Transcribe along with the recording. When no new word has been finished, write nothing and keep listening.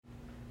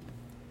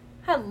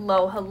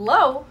Hello,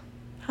 hello.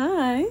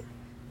 Hi.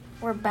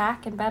 We're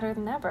back and better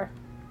than ever.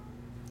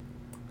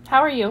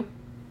 How are you?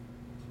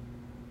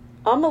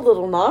 I'm a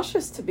little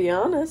nauseous, to be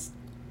honest.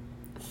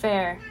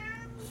 Fair.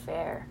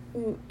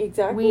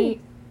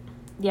 Exactly.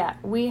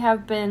 We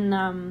have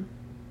been,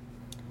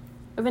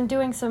 we've been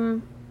doing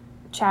some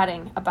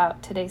chatting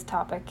about today's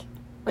topic,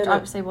 which And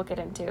obviously we'll get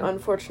into.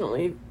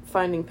 Unfortunately,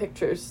 finding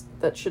pictures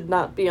that should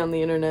not be on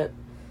the internet.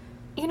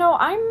 You know,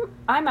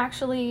 I'm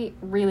actually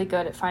really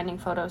good at finding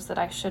photos that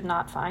I should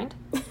not find.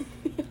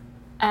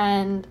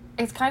 And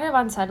it's kind of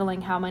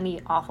unsettling how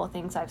many awful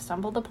things I've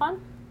stumbled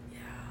upon. Yeah.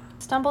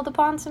 Stumbled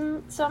upon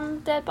some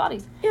dead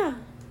bodies. Yeah.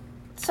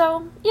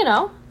 So, you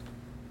know,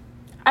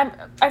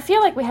 I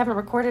feel like we haven't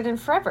recorded in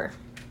forever.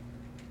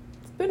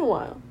 It's been a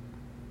while.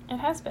 It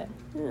has been.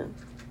 Yeah.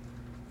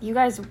 You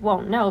guys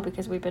won't know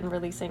because we've been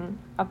releasing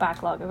a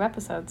backlog of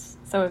episodes,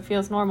 so it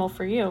feels normal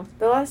for you.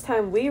 The last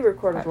time we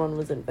recorded one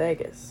was in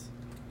Vegas.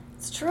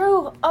 It's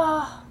true.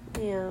 Oh,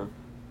 Yeah.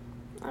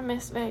 I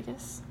miss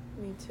Vegas.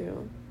 Me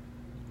too.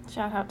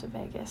 Shout out to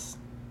Vegas.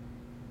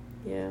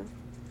 Yeah.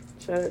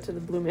 Shout out to the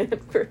Blue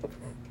Man Group.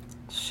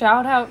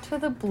 Shout out to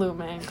the Blue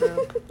Man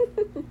Group.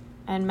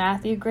 And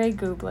Matthew Gray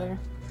Goobler.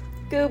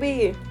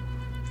 Gooby.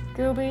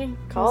 Gooby,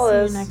 Call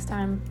we'll us. see you next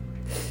time.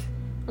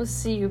 We'll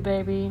see you,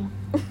 baby.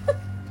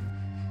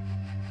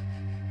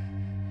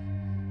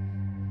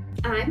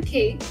 I'm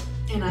Kate,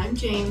 And I'm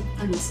Jane,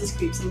 and this is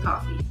Creeps and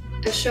Coffee.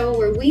 a show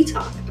where we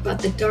talk about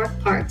the dark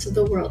parts of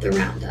the world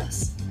around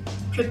us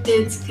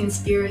Cryptids,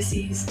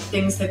 conspiracies,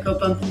 things that go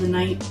bump in the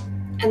night.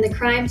 and the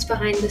crimes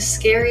behind the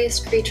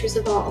scariest creatures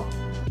of all,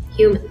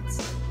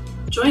 humans.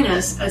 Join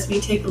us as we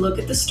take a look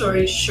at the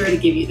stories sure to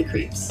give you the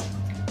creeps.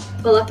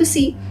 Pull up a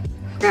seat,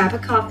 grab a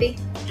coffee.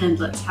 And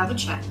let's have a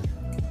chat.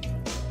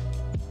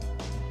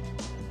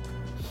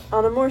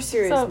 On a more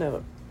serious So-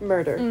 note,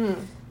 murder.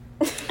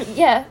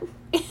 Yeah.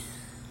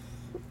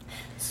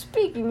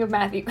 Speaking of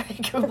Matthew Gray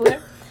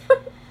Goobler,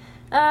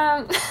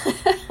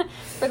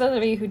 for those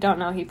of you who don't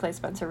know, he plays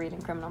Spencer Reed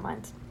in Criminal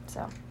Minds.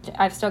 So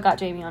I've still got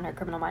Jamie on her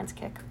Criminal Minds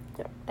kick.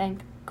 Yep.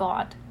 Thank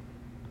God.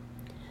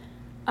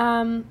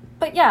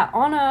 But yeah,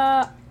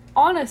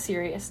 on a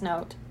serious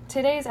note,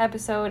 today's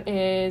episode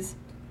is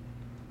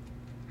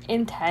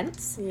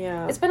intense.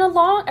 Yeah.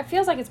 It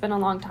feels like it's been a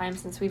long time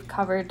since we've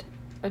covered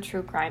a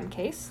true crime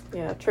case.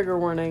 Yeah, trigger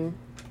warning.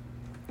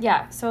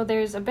 Yeah, so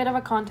there's a bit of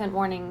a content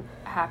warning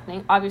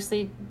happening.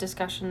 Obviously,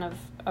 discussion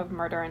of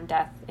murder and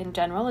death in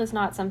general is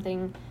not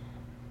something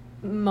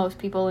most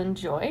people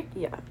enjoy.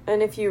 Yeah.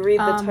 And if you read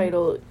the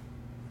title,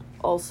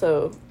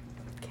 also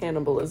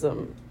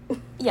cannibalism.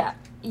 Yeah,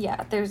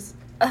 there's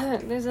a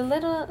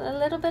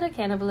little bit of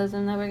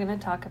cannibalism that we're going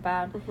to talk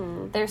about.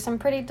 Mm-hmm. There's some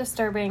pretty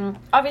disturbing...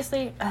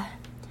 Obviously,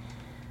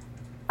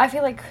 I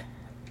feel like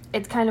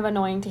it's kind of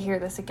annoying to hear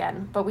this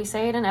again, but we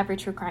say it in every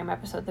true crime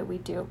episode that we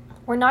do.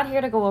 We're not here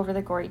to go over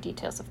the gory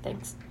details of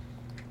things.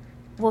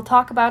 We'll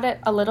talk about it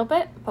a little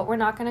bit, but we're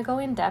not going to go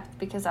in depth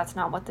because that's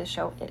not what this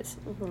show is.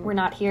 Mm-hmm. We're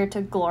not here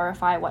to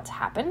glorify what's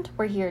happened.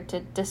 We're here to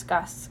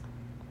discuss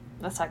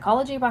the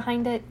psychology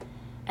behind it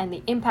and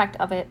the impact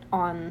of it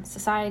on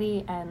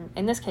society and,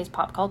 in this case,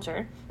 pop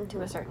culture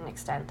to a certain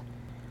extent.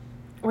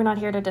 We're not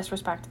here to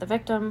disrespect the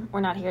victim.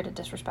 We're not here to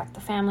disrespect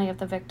the family of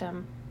the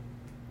victim.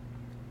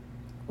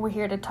 We're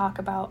here to talk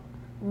about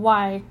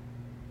why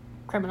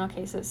criminal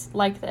cases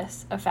like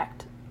this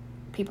affect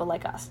people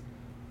like us.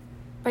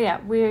 But yeah,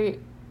 we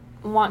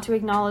want to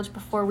acknowledge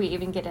before we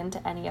even get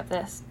into any of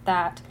this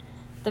that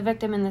the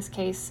victim in this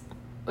case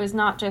was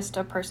not just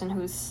a person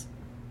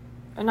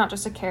not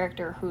just a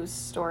character whose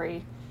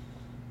story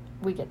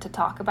we get to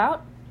talk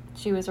about.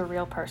 She was a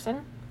real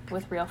person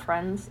with real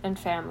friends and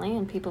family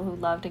and people who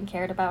loved and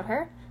cared about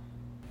her.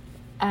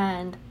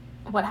 And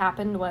what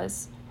happened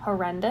was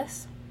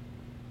horrendous.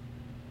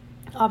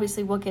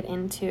 Obviously, we'll get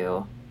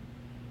into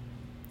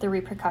the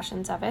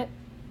repercussions of it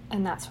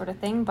and that sort of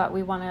thing, but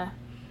we want to,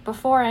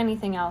 before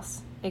anything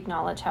else,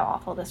 acknowledge how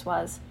awful this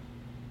was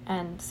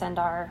and send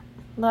our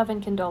love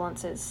and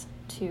condolences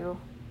to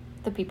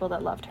the people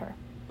that loved her.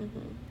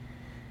 Mm-hmm.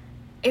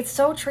 It's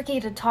so tricky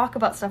to talk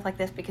about stuff like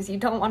this because you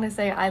don't want to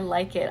say, I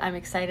like it, I'm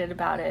excited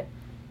about it,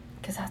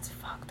 because that's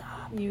fucked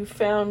up. You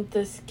found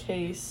this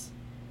case.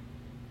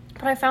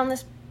 But I found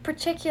this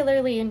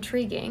particularly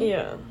intriguing.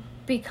 Yeah.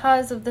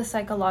 Because of the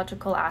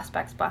psychological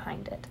aspects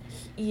behind it.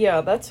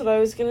 Yeah, that's what I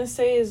was gonna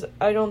say, is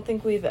I don't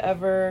think we've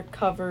ever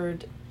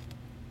covered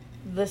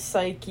the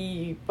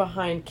psyche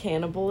behind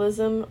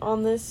cannibalism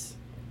on this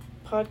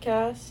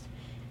podcast.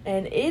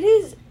 And it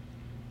is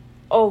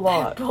a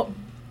lot.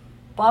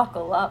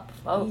 Buckle up,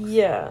 folks.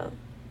 Yeah.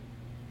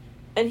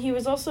 And he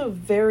was also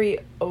very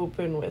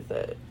open with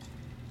it.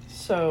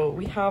 So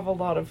we have a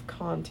lot of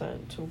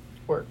content to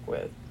work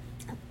with.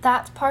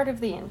 That's part of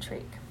the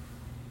intrigue.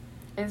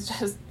 It's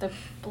just the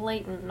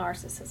blatant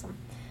narcissism.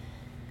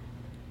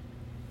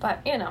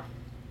 But, you know,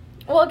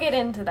 we'll get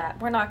into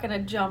that. We're not going to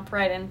jump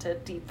right into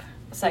deep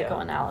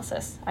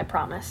psychoanalysis, I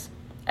promise.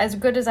 As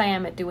good as I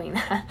am at doing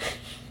that,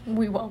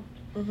 we won't.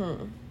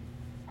 Mm-hmm.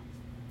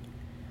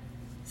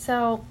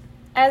 So,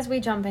 as we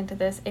jump into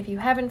this, if you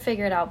haven't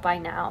figured out by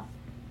now,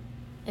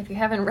 if you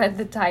haven't read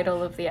the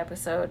title of the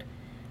episode,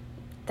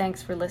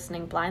 thanks for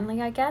listening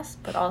blindly, I guess,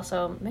 but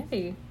also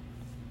maybe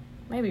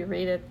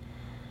read it.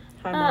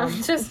 Hi,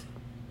 Mom. Just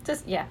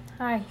yeah.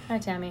 Hi,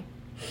 Tammy.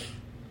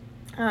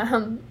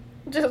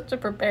 Just to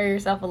prepare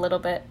yourself a little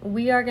bit,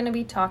 we are going to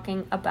be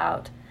talking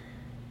about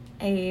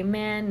a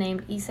man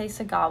named Issei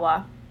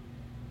Sagawa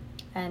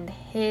and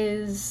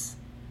his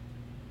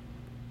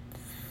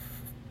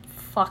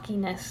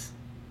fuckiness.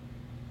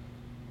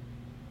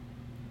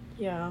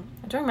 Yeah.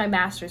 During my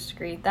master's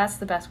degree, that's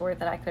the best word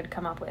that I could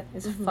come up with,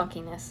 is Mhm.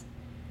 fuckiness.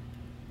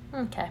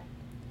 Okay.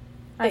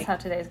 That's how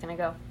today's gonna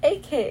go.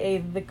 AKA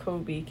the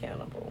Kobe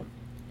Cannibal.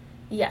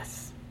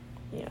 Yes.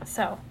 Yeah.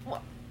 So,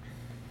 well,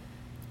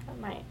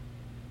 I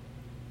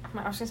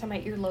was gonna say my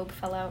earlobe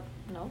fell out.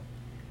 No.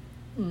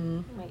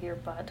 My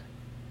earbud.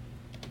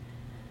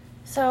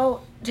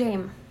 So,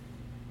 James,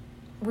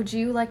 would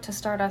you like to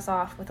start us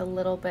off with a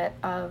little bit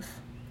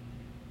of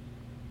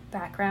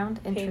background,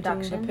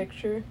 introduction? Painting the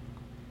picture.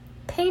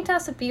 Paint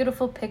us a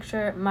beautiful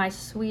picture, my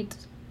sweet...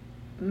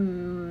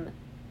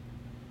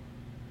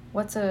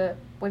 what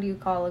do you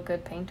call a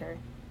good painter?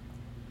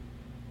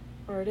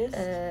 Artist?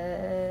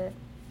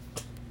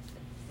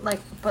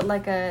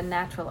 Like a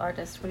natural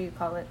artist. What do you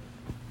call it?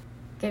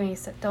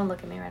 Don't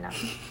look at me right now.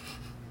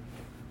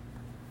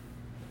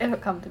 It'll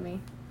come to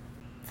me.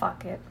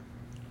 Fuck it.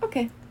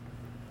 Okay.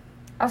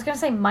 I was gonna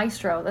say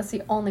maestro. That's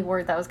the only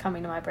word that was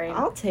coming to my brain.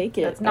 I'll take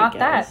it. That's not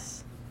that.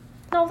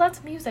 No,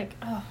 that's music.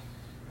 Oh,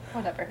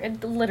 whatever.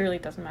 It literally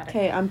doesn't matter.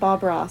 Okay, I'm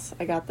Bob Ross.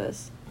 I got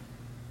this.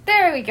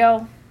 There we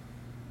go.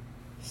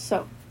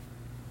 So,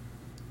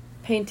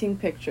 painting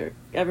picture.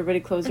 Everybody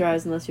close your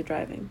eyes unless you're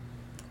driving.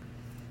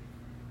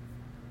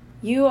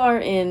 You are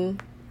in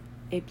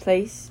a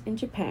place in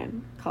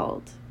Japan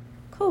called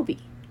Kobe.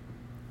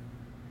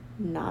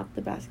 Not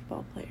the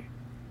basketball player.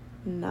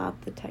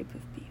 Not the type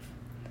of beef.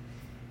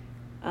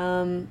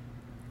 And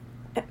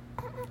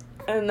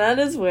that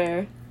is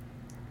where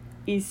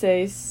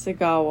Issei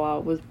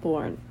Sagawa was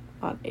born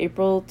on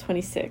April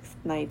 26th,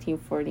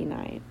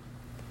 1949.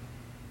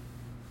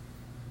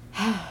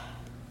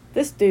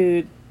 This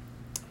dude,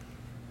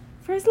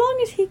 for as long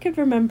as he could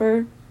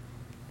remember,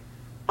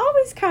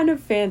 always kind of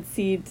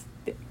fancied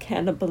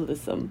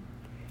cannibalism.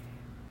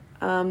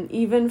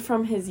 Even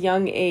from his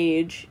young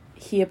age,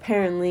 he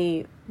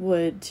apparently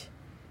would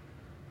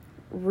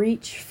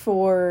reach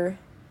for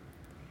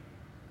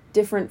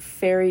different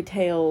fairy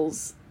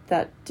tales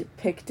that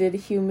depicted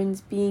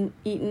humans being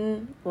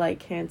eaten,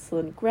 like Hansel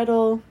and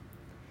Gretel.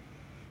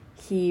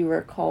 He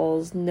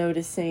recalls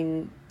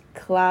noticing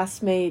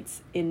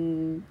classmates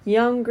in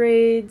young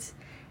grades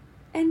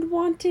and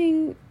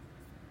wanting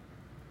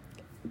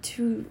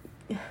to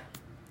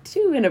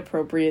do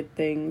inappropriate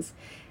things,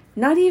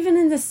 not even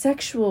in the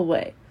sexual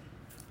way.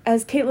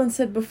 As Caitlin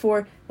said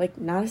before, like,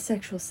 not a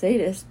sexual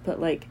sadist,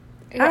 but like,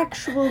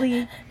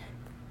 actually,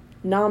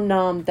 nom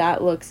nom,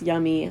 that looks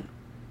yummy,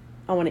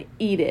 I want to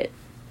eat it.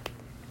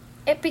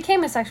 It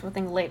became a sexual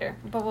thing later,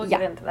 but we'll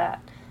get into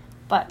that.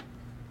 But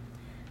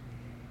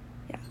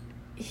yeah,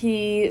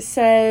 he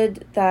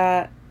said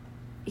that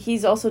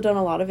he's also done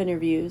a lot of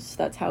interviews.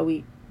 That's how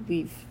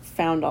we've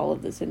found all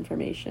of this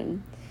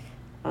information.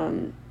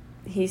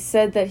 He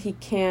said that he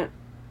can't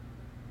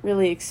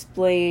really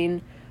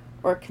explain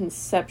or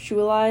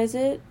conceptualize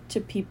it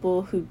to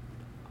people who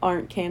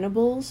aren't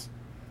cannibals.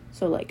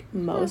 So, like,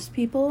 most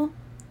people.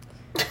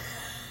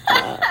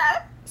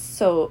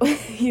 So,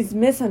 he's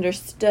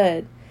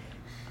misunderstood.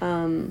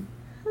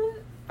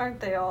 aren't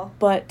they all?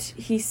 But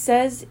he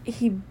says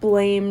he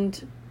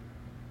blamed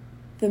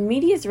the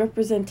media's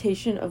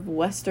representation of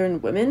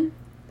Western women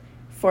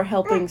for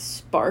helping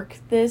spark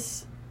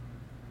this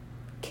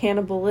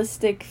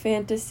cannibalistic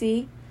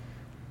fantasy.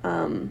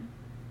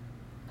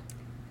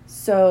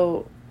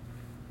 So,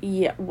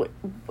 yeah,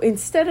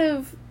 instead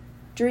of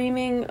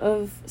dreaming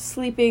of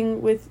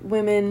sleeping with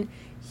women,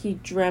 he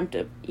dreamt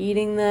of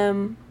eating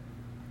them.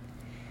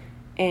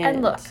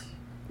 And look,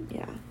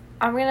 yeah,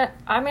 I'm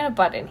gonna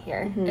butt in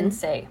here and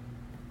say,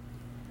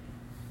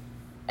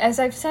 as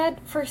I've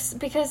said,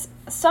 because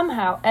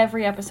somehow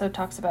every episode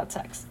talks about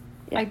sex.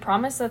 Yeah. I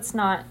promise that's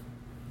not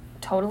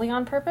totally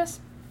on purpose,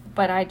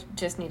 but I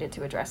just needed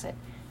to address it.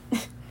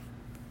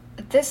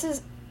 This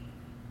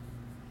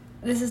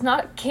is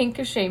not a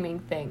kink-shaming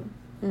thing.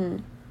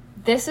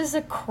 This is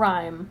a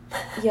crime.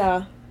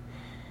 Yeah.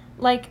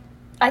 Like,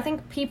 I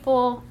think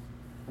people...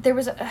 There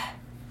was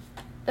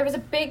a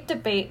big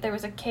debate. There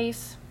was a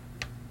case,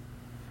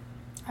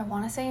 I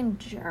want to say in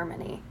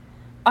Germany.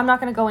 I'm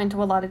not going to go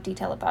into a lot of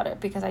detail about it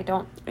because I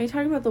don't... Are you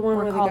talking about the one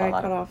where the recall guy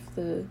cut off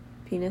the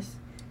penis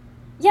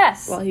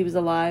Yes. while he was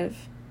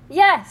alive?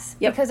 Yes.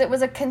 Yep. Because it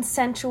was a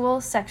consensual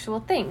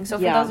sexual thing. So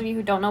for Yeah. those of you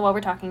who don't know what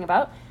we're talking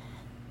about,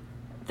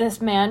 this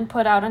man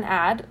put out an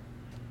ad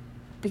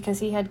because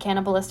he had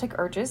cannibalistic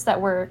urges that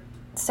were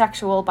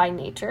sexual by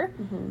nature.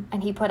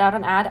 And he put out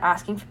an ad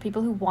asking for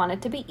people who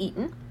wanted to be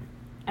eaten.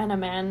 And a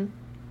man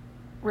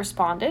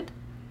responded,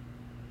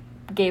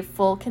 gave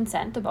full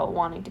consent about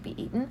wanting to be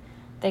eaten.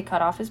 They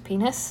cut off his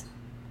penis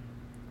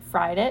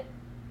fried it.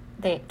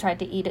 They tried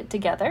to eat it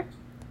together.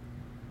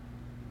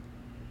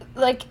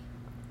 Like,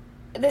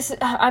 this,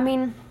 I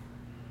mean,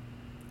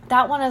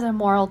 that one is a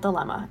moral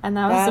dilemma. And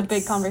that was a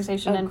big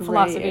conversation in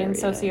philosophy and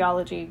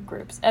sociology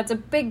groups. It's a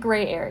big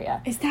gray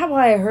area. Is that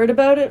why I heard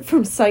about it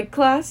from psych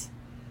class?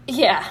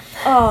 Yeah.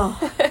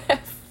 Oh.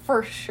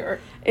 For sure.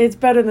 It's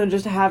better than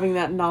just having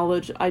that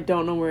knowledge. I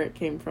don't know where it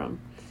came from.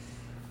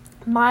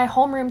 My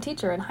homeroom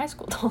teacher in high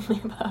school told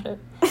me about it.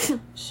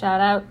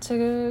 Shout out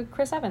to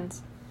Chris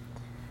Evans.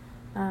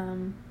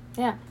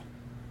 Yeah.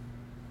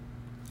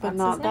 But That's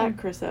not that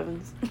Chris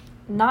Evans.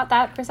 Not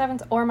that Chris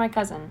Evans or my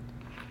cousin,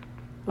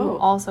 who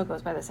also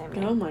goes by the same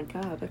name. Oh my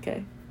god,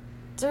 okay.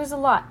 There's a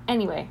lot.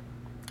 Anyway.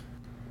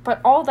 But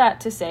all that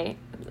to say,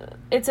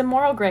 it's a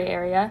moral gray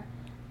area.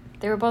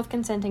 They were both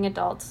consenting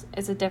adults.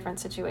 It's a different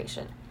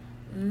situation.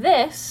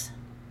 This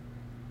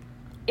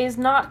is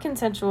not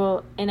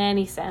consensual in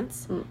any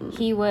sense. Mm-mm.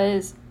 He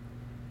was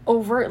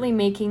overtly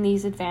making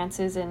these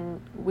advances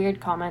and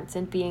weird comments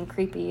and being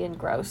creepy and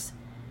gross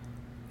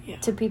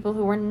to people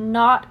who were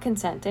not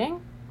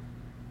consenting.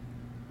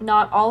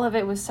 Not all of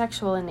it was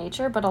sexual in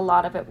nature, but a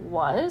lot of it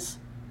was.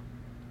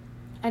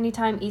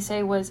 Anytime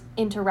Issei was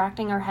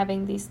interacting or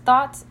having these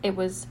thoughts, it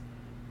was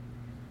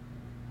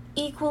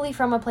equally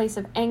from a place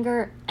of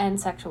anger and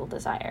sexual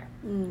desire,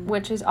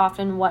 which is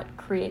often what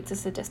creates a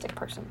sadistic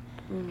person,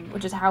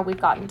 which is how we've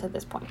gotten to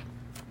this point.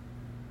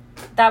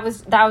 That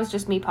was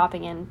just me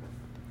popping in.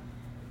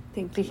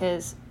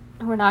 Because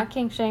we're not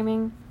kink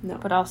shaming,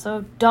 but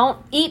also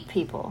don't eat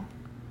people.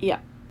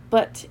 Yeah,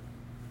 but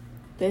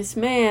this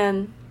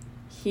man,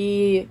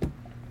 he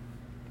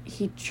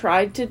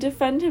tried to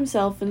defend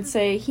himself and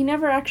say he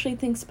never actually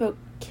thinks about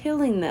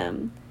killing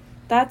them.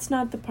 That's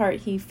not the part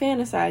he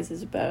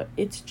fantasizes about.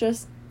 It's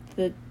just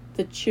the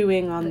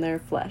chewing on their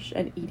flesh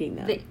and eating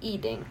them. The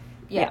eating.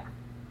 Yeah.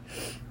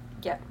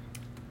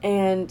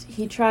 And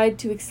he tried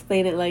to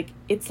explain it like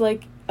it's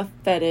like a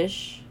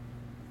fetish.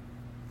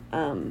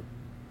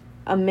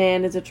 A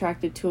man is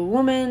attracted to a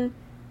woman.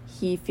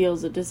 He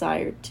feels a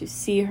desire to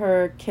see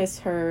her, kiss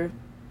her,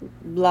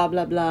 blah,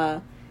 blah,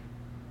 blah.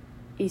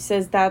 He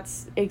says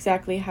that's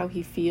exactly how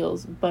he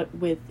feels, but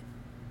with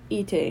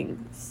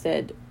eating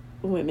said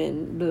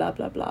women, blah,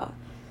 blah, blah.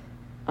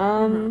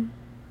 And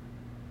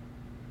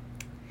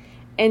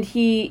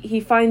he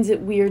finds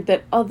it weird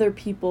that other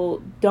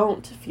people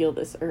don't feel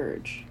this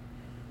urge.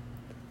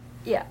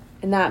 Yeah.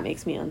 And that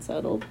makes me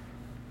unsettled.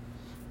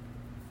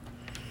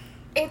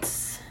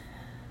 It's,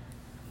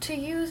 to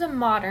use a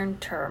modern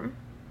term,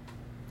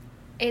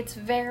 it's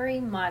very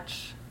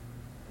much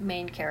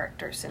main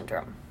character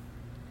syndrome.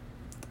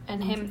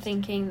 And him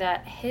thinking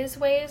that his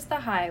way is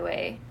the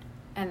highway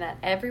and that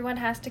everyone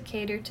has to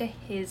cater to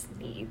his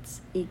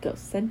needs.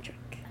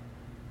 Egocentric.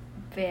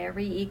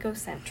 Very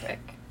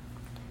egocentric.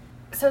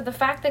 So the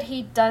fact that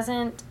he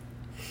doesn't...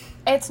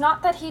 It's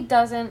not that he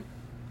doesn't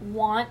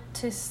want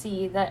to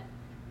see that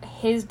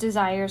his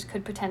desires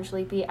could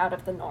potentially be out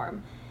of the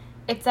norm.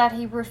 It's that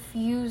he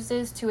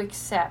refuses to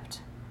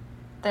accept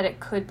that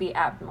it could be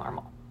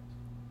abnormal.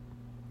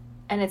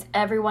 And it's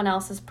everyone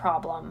else's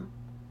problem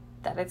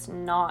that it's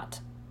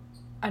not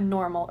a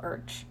normal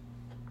urge.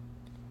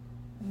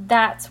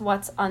 That's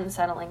what's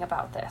unsettling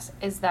about this,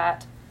 is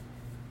that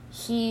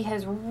he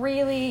has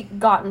really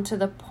gotten to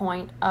the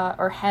point,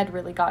 or had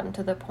really gotten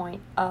to the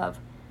point of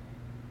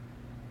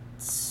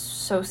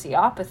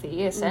sociopathy,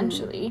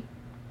 essentially,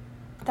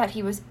 that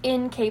he was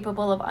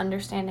incapable of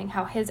understanding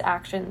how his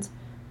actions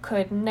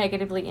could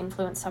negatively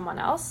influence someone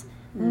else,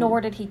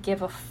 nor did he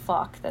give a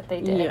fuck that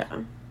they did.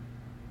 Yeah.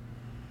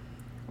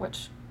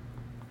 Which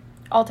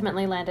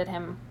ultimately landed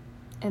him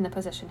in the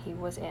position he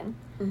was in,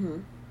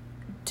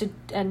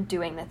 and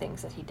doing the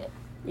things that he did.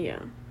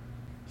 Yeah.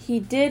 He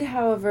did,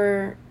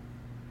 however,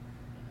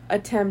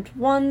 attempt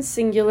one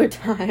singular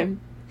time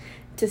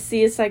to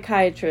see a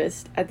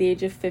psychiatrist at the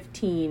age of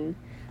 15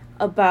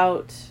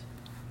 about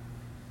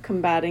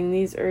combating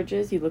these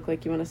urges. You look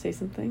like you want to say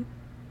something.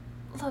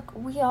 Look,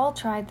 we all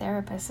tried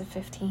therapists at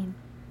 15.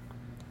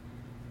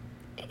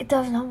 It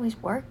doesn't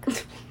always work.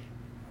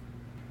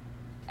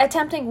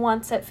 Attempting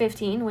once at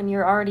 15 when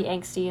you're already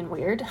angsty and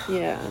weird.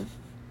 Yeah.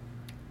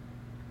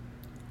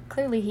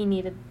 Clearly he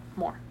needed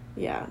more.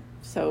 Yeah.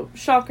 So,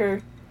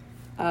 shocker.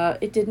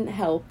 It didn't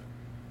help.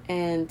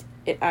 And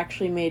it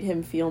actually made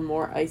him feel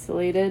more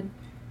isolated,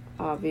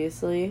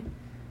 obviously.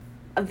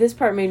 This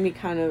part made me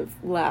kind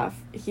of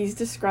laugh. He's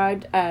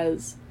described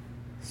as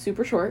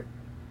super short,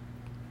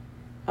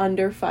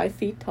 under 5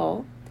 feet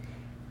tall,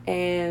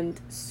 and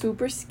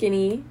super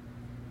skinny,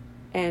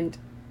 and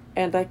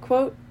I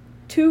quote,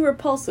 too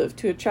repulsive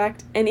to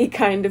attract any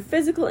kind of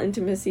physical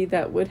intimacy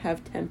that would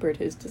have tempered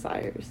his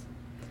desires.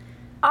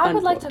 I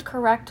would like to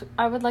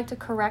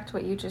correct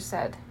what you just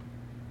said.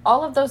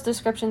 All of those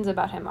descriptions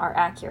about him are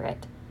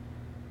accurate.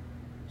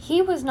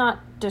 He was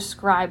not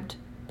described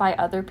by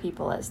other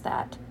people as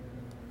that.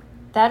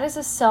 That is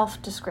a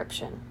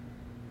self-description.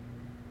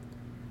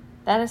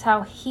 That is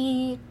how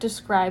he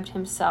described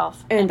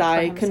himself. And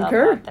I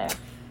concur. Out there.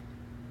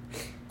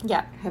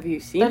 Yeah. Have you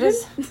seen him?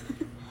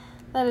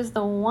 That is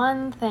the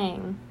one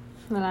thing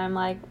And I'm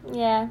like,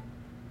 yeah,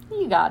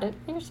 you got it.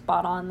 You're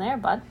spot on there,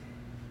 bud.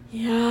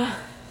 Yeah.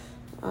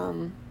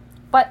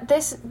 But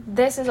this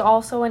is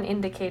also an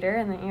indicator,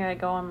 and then here I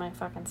go on my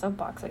fucking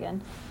soapbox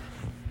again.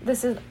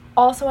 This is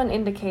also an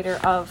indicator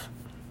of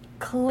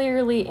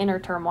clearly inner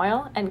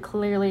turmoil and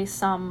clearly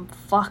some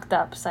fucked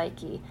up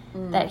psyche.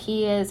 That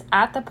he is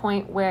at the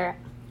point where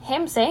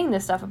him saying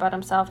this stuff about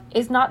himself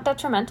is not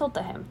detrimental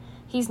to him.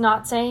 He's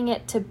not saying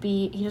it to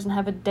be, he doesn't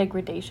have a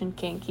degradation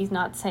kink. He's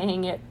not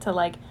saying it to,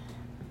 like,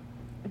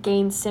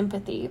 gain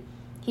sympathy.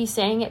 He's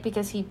saying it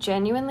because he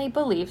genuinely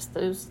believes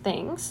those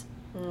things,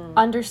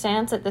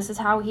 understands that this is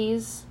how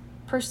he's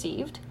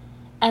perceived,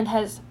 and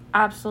has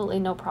absolutely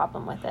no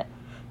problem with it.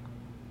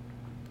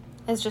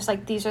 It's just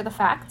like, these are the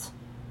facts.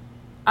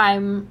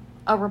 I'm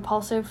a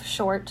repulsive,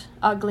 short,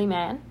 ugly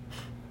man,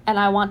 and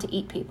I want to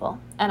eat people,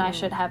 and I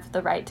should have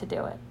the right to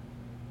do it.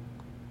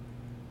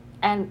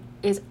 And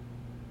is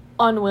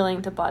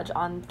unwilling to budge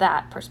on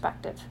that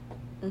perspective.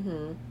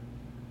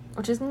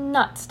 Which is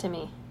nuts to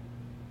me.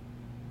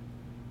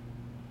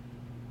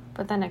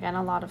 But then again,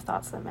 a lot of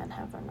thoughts that men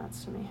have are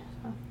nuts to me.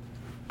 So.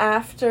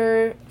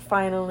 After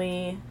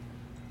finally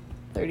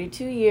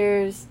 32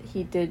 years,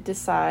 he did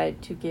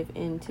decide to give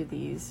in to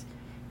these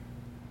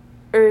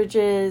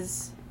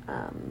urges.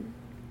 And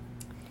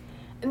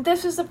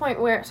this is the point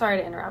where, sorry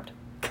to interrupt,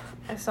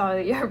 I saw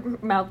that your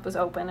mouth was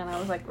open and I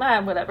was like,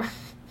 whatever.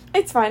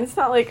 It's fine. It's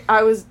not like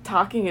I was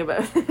talking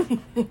about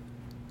anything.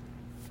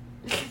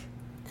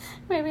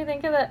 Made me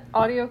think of that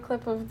audio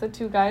clip of the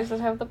two guys that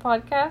have the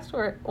podcast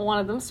where one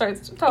of them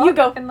starts to talk. You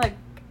go. And like,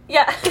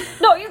 yeah.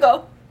 No, you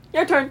go.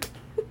 Your turn.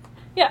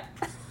 Yeah.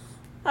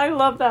 I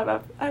love that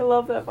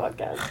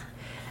podcast.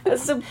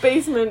 It's a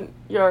basement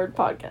yard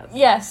podcast.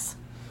 Yes.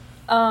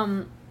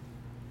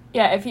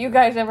 Yeah, if you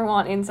guys ever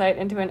want insight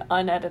into an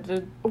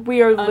unedited...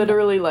 We are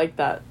literally like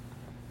that.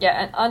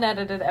 Yeah, an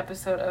unedited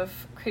episode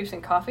of Creeps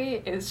and Coffee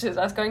is just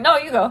us going, no,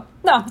 you go.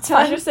 No, it's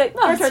fine. I just say,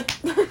 no, your turn.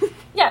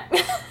 Yeah.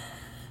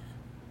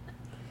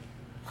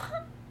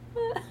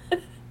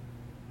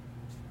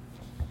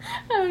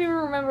 I don't even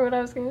remember what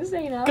I was going to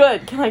say now.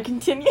 Good. Can I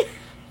continue?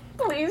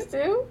 Please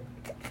do.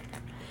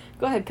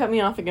 Go ahead. Cut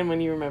me off again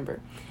when you remember.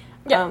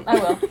 Yeah, I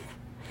will.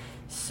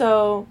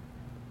 So,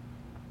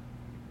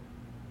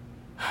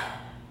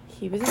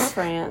 he was in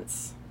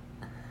France.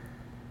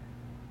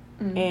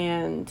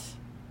 And...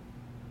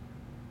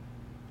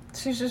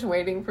 She's just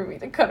waiting for me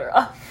to cut her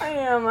off. I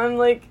am.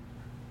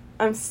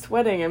 I'm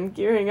sweating. I'm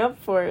gearing up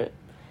for it.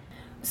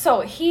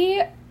 So,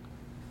 he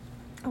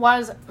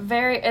was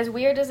very, as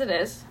weird as it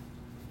is,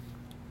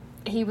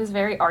 he was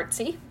very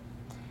artsy.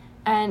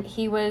 And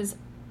he was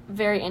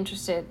very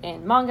interested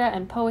in manga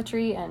and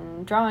poetry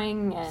and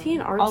drawing and he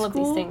in art all school? of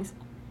these things.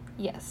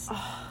 Yes.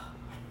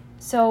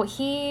 So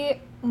he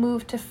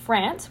moved to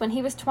France when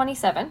he was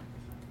 27.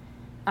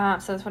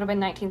 So this would have been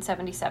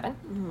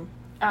 1977.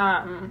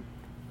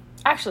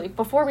 Actually,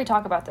 before we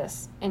talk about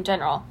this in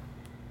general,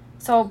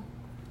 so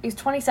he was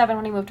 27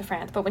 when he moved to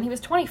France, but when he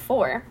was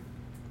 24,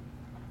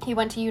 he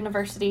went to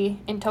university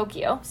in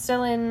Tokyo,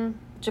 still in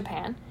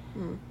Japan.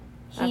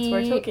 That's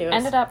where Tokyo is.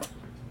 Ended up...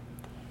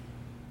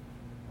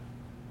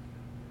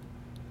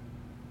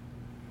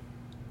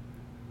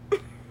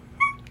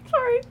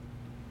 Sorry.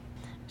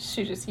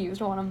 She just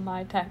used one of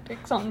my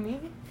tactics on me,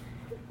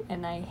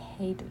 and I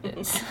hated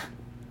it.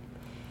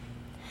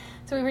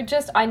 So we were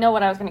just... I know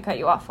what I was going to cut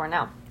you off for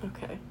now.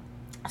 Okay.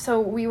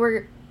 So we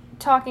were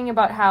talking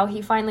about how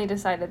he finally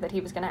decided that he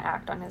was going to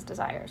act on his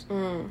desires.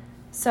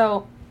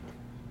 So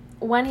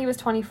when he was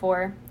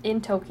 24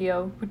 in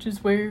Tokyo, which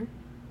is where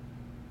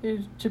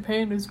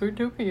Japan is where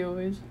Tokyo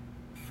is.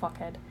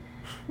 Fuckhead.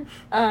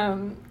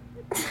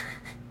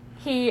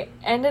 He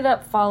ended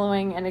up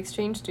following an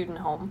exchange student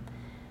home,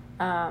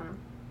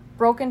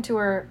 broke into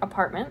her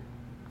apartment,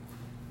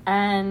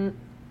 and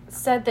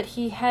said that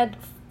he had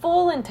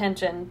full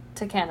intention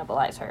to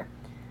cannibalize her.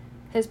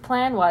 His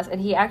plan was, and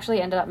he actually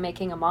ended up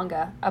making a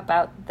manga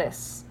about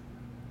this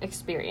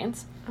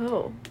experience.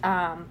 Oh.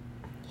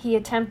 He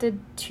attempted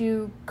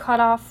to cut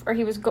off, or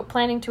he was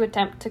planning to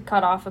attempt to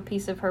cut off a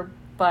piece of her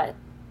butt,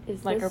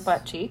 her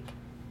butt cheek.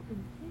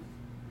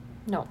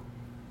 No.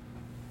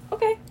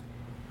 Okay.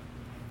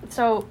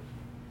 So,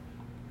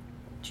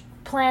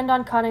 planned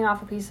on cutting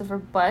off a piece of her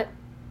butt,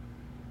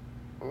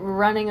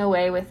 running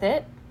away with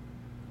it,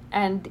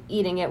 and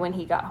eating it when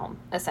he got home,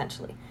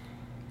 essentially.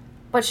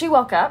 But she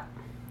woke up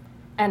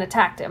and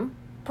attacked him,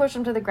 pushed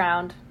him to the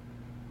ground,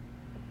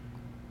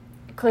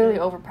 clearly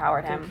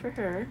overpowered him. Good for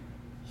her.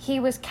 He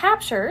was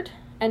captured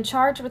and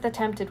charged with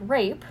attempted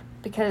rape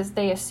because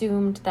they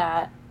assumed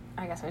that,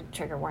 I guess a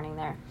trigger warning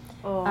there.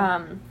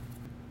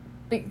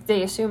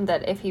 They assumed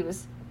that if he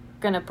was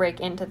going to break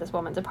into this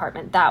woman's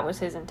apartment, that was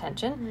his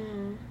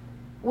intention.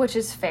 Which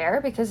is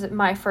fair, because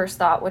my first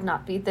thought would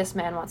not be, this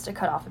man wants to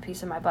cut off a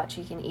piece of my butt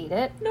cheek and eat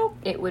it. Nope.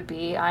 It would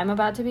be, I'm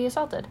about to be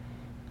assaulted.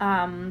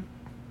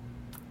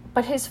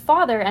 But his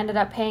father ended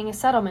up paying a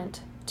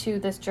settlement to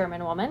this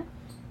German woman,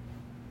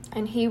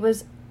 and he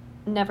was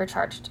never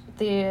charged.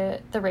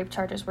 The rape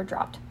charges were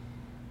dropped.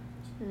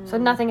 So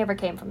nothing ever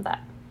came from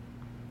that.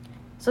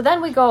 So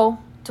then we go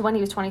to when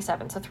he was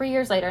 27. So 3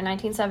 years later,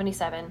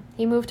 1977,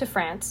 he moved to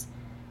France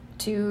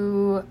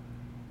to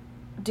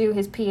do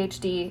his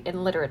PhD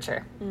in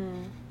literature.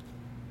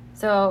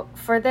 So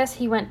for this,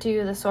 he went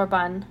to the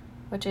Sorbonne,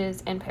 which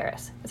is in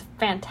Paris. It's a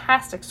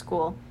fantastic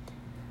school.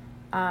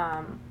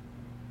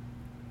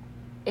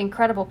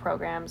 Incredible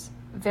programs.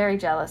 Very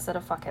jealous that a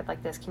fuckhead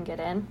like this can get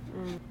in.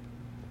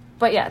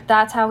 But yeah,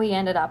 that's how he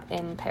ended up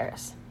in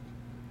Paris.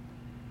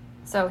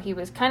 So he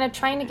was kind of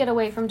trying to get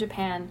away from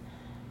Japan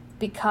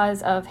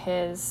because of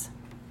his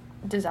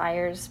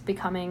desires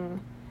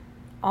becoming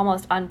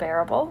almost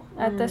unbearable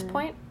at this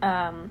point.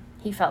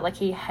 He felt like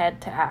he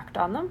had to act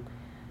on them.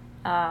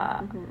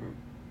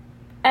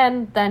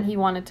 And then he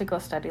wanted to go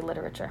study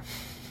literature.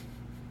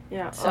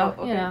 Yeah. So,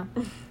 Okay.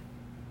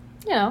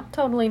 you know,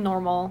 totally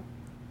normal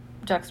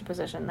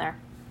juxtaposition there.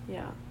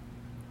 Yeah.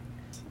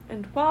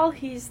 And while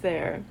he's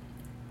there,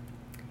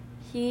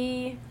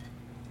 he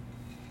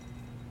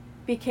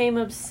became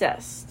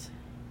obsessed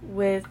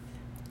with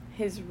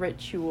his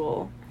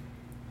ritual.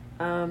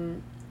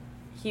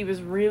 He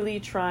was really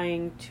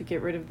trying to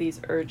get rid of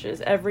these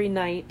urges. Every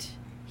night,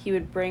 he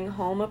would bring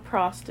home a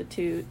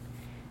prostitute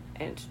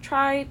and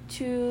try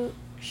to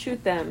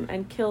shoot them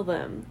and kill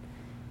them.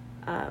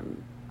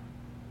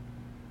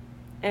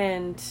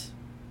 And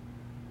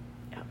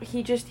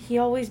he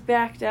always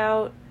backed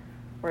out,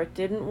 or it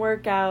didn't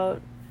work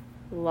out,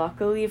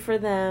 luckily for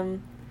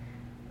them,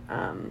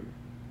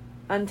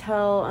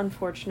 until,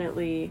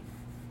 unfortunately,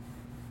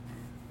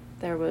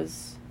 there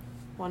was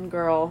one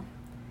girl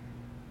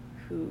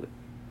who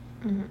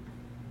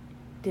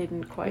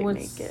didn't quite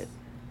make it.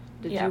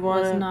 Did you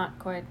want to not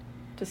quite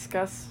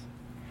discuss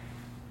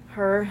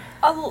her?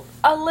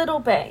 A little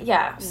bit,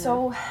 yeah.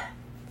 So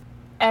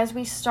as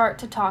we start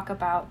to talk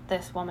about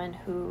this woman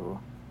who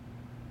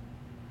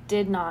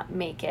did not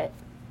make it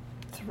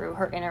through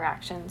her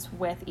interactions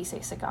with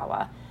Issei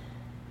Sagawa,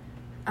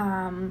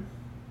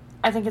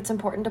 I think it's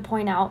important to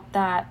point out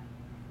that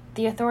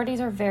the authorities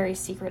are very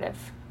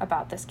secretive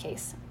about this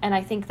case, and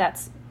I think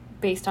that's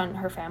based on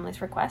her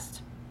family's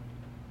request.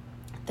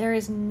 There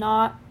is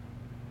not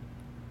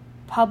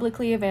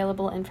publicly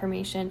available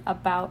information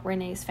about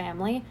Renee's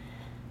family,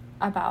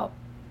 about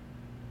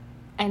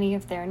any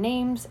of their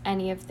names,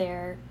 any of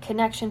their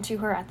connection to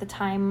her at the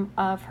time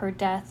of her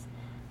death.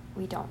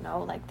 We don't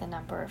know, like, the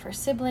number of her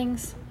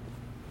siblings.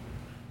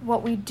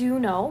 What we do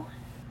know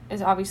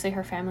is obviously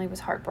her family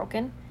was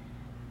heartbroken.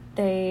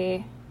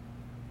 They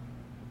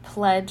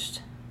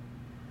pledged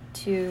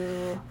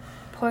to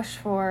push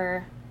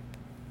for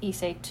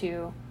Issei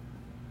to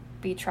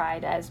be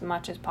tried as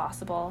much as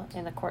possible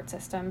in the court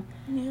system.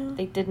 Yeah.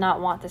 They did not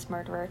want this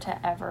murderer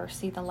to ever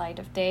see the light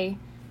of day.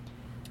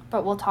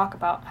 But we'll talk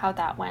about how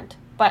that went.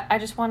 But I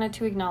just wanted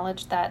to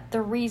acknowledge that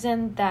the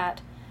reason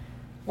that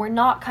we're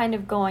not kind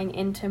of going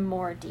into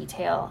more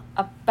detail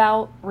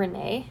about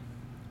Renee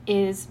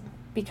is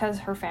because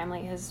her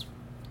family has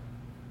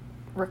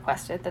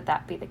requested that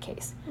that be the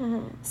case.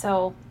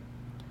 So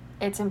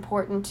it's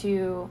important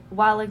to,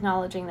 while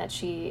acknowledging that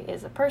she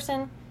is a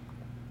person,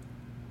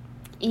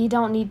 you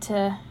don't need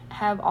to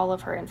have all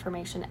of her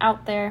information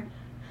out there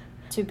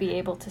to be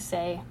able to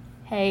say,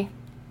 hey,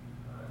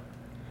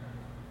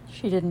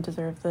 She didn't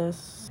deserve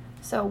this.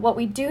 So what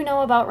we do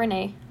know about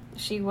Renee,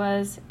 she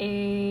was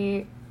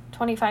a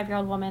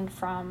 25-year-old woman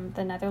from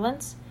the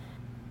Netherlands.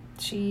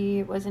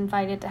 She was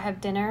invited to have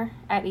dinner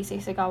at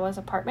Issei Sagawa's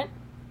apartment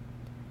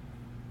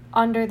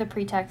under the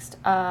pretext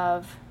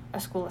of a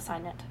school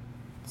assignment.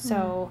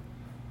 So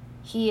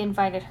he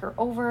invited her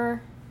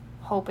over,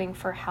 hoping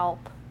for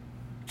help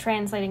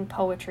translating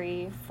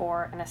poetry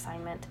for an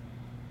assignment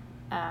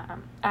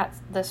at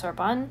the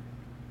Sorbonne.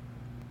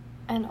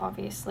 And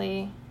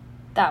obviously,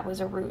 that was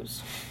a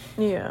ruse.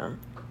 Yeah.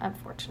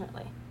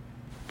 Unfortunately.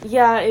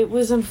 Yeah, it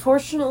was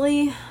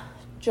unfortunately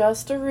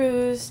just a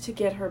ruse to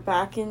get her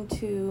back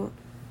into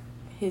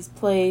his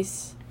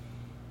place,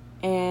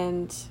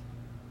 and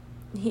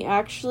he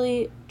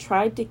actually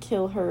tried to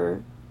kill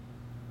her,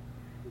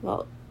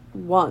 well,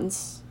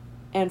 once,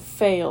 and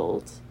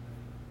failed.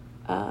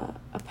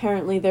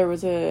 Apparently there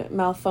was a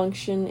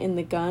malfunction in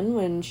the gun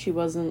when she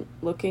wasn't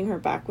looking, her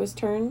back was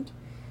turned.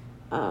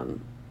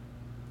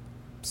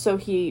 So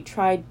he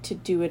tried to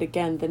do it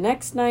again the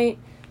next night.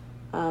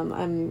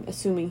 I'm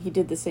assuming he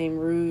did the same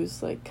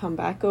ruse, like, come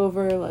back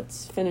over,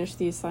 let's finish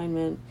the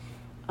assignment.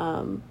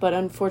 But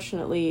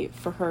unfortunately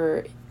for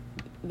her,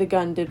 the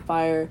gun did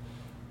fire,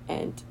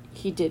 and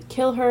he did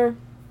kill her.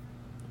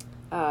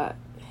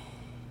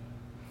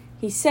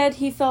 He said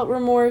he felt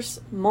remorse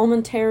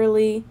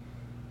momentarily,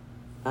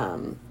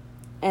 and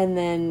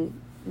then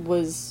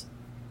was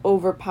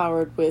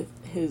overpowered with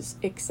his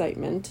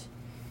excitement,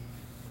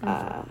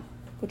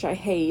 which I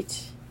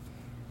hate.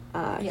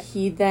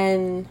 He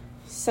then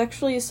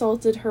sexually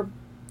assaulted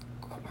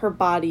her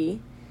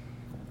body,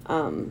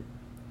 and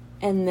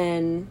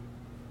then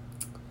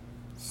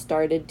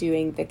started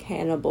doing the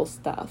cannibal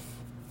stuff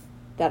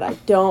that I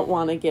don't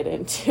want to get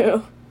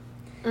into.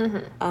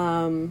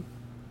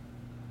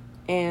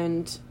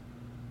 And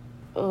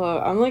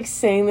I'm, like,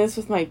 saying this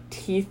with my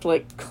teeth,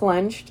 like,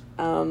 clenched.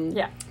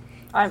 Yeah.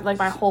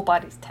 My whole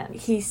body's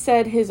tense. He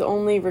said his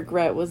only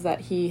regret was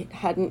that he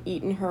hadn't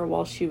eaten her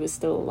while she was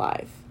still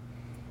alive.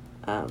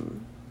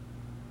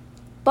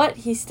 But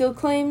he still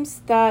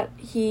claims that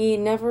he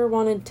never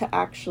wanted to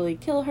actually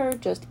kill her,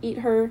 just eat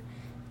her.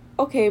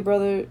 Okay,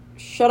 brother,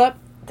 shut up.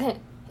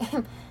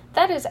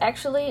 That is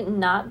actually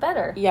not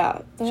better.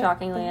 Yeah.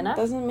 Shockingly enough.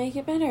 Doesn't make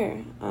it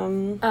better.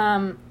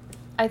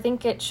 I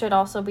think it should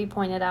also be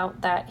pointed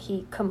out that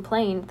he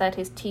complained that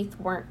his teeth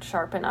weren't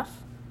sharp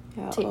enough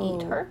to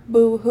eat her.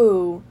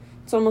 Boo-hoo.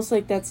 It's almost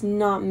like that's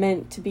not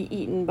meant to be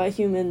eaten by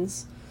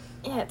humans.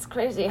 Yeah, it's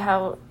crazy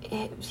how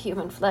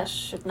human flesh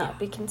should not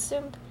be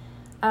consumed.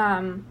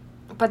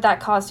 But that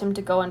caused him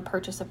to go and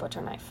purchase a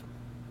butcher knife.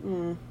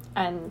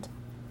 And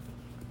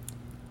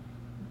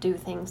do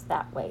things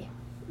that way.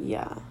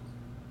 Yeah.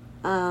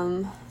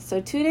 So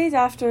 2 days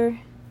after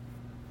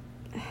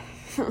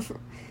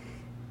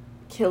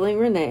killing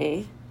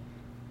Renee,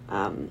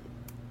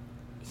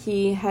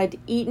 he had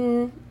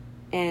eaten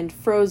and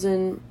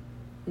frozen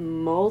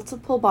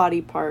multiple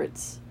body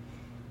parts,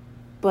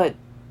 but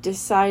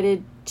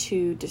decided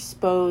to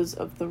dispose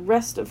of the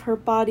rest of her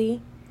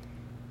body.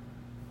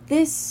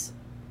 This,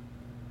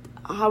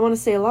 I want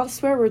to say a lot of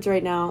swear words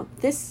right now.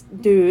 This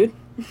dude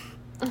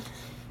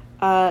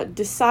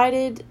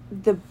decided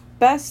the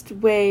best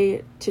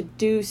way to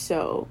do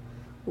so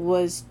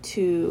was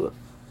to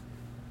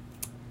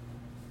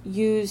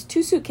use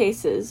 2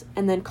 suitcases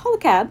and then call a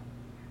cab,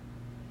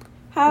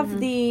 have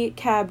the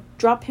cab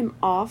drop him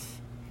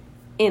off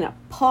in a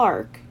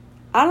park.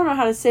 I don't know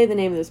how to say the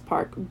name of this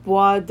park.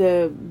 Bois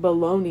de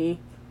Boulogne.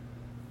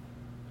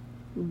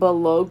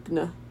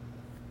 Bologna.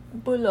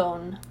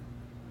 Boulogne.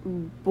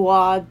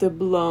 Bois de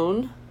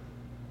Boulogne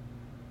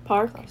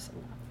Park.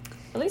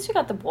 At least you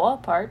got the bois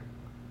part.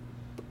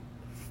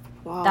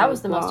 Bois, That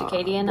was the most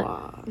Acadian.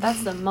 bois.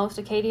 That's the most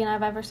Acadian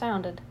I've ever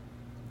sounded.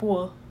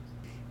 Bois.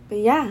 But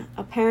yeah,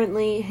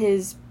 apparently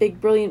his big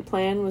brilliant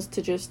plan was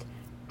to just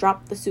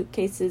drop the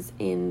suitcases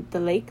in the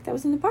lake that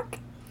was in the park.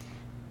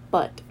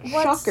 But,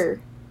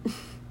 shocker,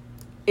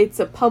 it's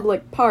a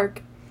public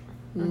park.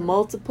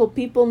 Multiple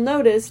people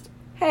noticed,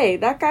 hey,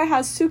 that guy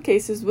has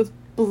suitcases with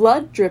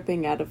blood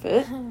dripping out of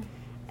it,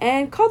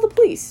 and called the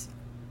police.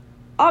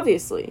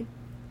 Obviously.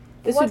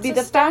 This would be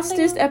the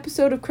fastest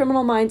episode of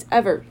Criminal Minds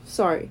ever.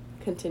 Sorry,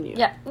 continue.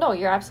 Yeah, no,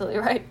 you're absolutely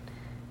right.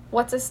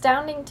 What's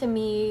astounding to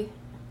me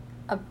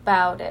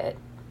about it,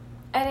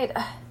 and it,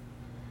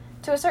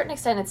 to a certain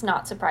extent, it's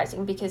not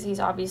surprising because he's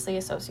obviously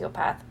a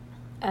sociopath,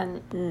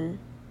 and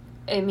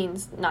it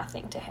means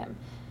nothing to him.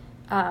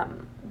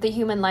 The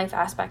human life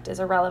aspect is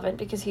irrelevant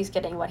because he's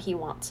getting what he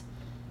wants.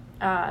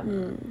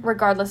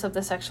 Regardless of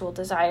the sexual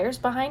desires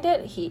behind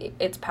it,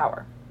 it's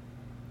power.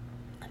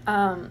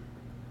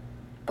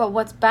 But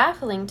what's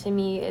baffling to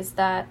me is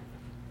that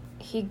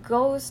he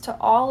goes to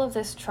all of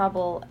this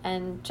trouble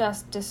and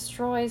just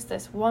destroys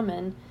this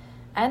woman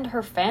and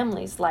her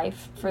family's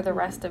life for the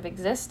rest of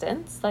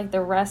existence. Like,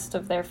 the rest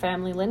of their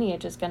family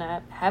lineage is going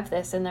to have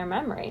this in their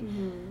memory.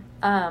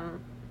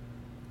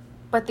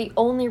 But the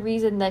only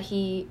reason that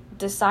he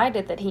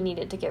decided that he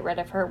needed to get rid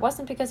of her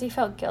wasn't because he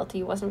felt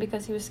guilty, it wasn't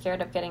because he was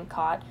scared of getting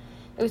caught.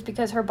 It was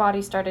because her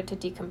body started to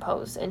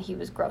decompose and he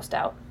was grossed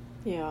out.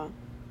 Yeah.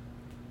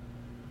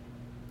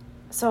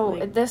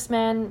 So this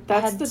man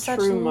that's had the such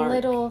true mark.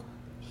 little...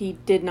 He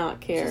did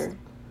not care.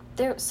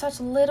 There such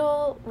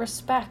little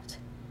respect.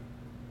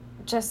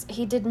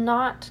 He did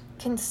not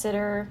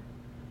consider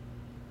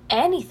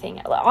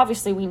anything.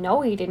 Obviously, we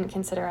know he didn't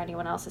consider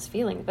anyone else's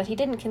feelings, but he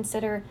didn't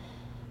consider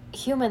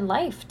human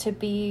life to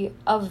be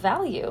of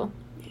value.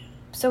 Yeah.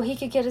 So he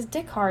could get his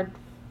dick hard.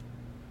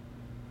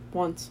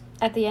 Once.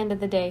 At the end of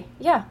the day.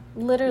 Yeah,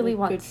 literally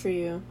once. Good for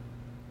you.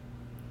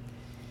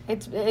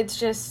 It's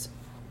just...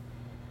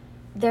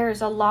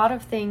 There's a lot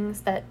of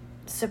things that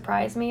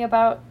surprise me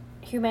about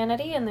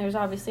humanity, and there's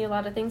obviously a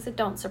lot of things that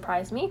don't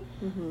surprise me.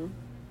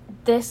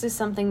 This is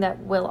something that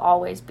will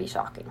always be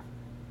shocking.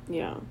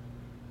 Yeah.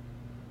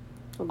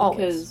 Well,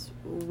 because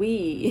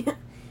we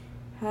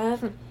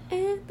have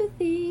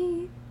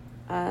empathy.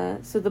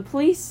 So the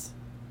police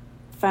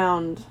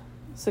found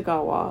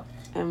Sagawa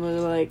and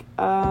were like,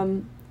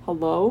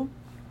 hello?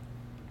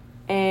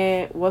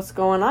 And what's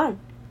going on?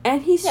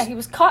 And he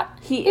was caught.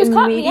 He was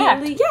caught in the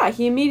act. Yeah,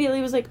 he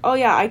immediately was like, oh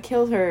yeah, I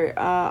killed her.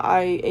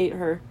 I ate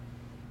her.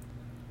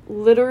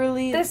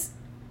 Literally,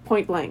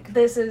 point blank.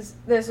 This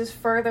is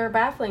further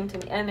baffling to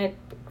me, and it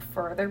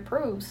further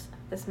proves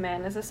this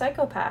man is a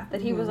psychopath.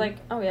 That he was like,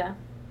 oh yeah,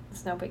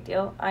 it's no big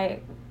deal. I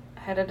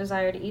had a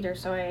desire to eat her,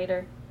 so I ate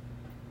her.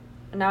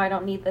 And now I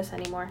don't need this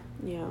anymore.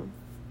 Yeah.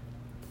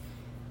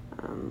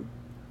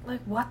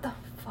 Like, what the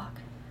fuck?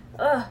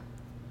 Ugh.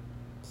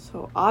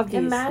 So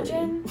obviously.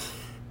 Imagine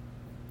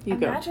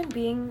go.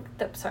 being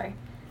sorry.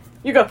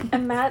 You go.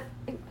 No,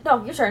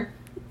 your turn.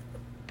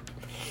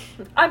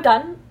 I'm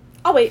done.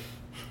 I'll wait.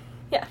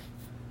 Yeah.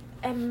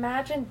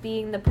 Imagine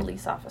being the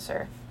police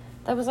officer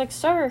that was like,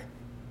 sir,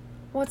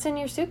 what's in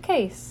your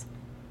suitcase?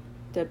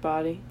 Dead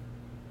body.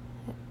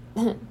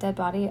 Dead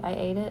body, I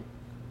ate it.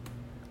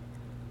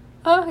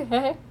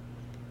 Okay.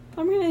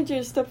 I'm gonna need you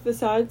to step to the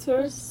side,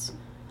 sir.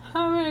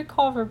 I'm gonna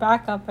call for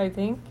backup, I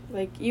think.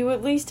 Like, you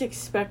at least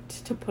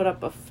expect to put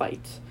up a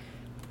fight,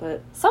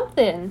 but...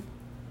 Something.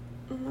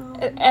 No.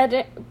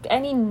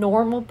 Any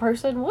normal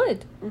person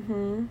would.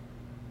 Mm-hmm.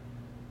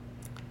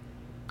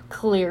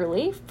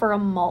 Clearly, for a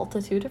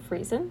multitude of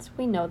reasons,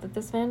 we know that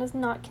this man is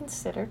not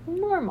considered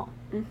normal.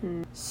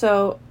 Mm-hmm.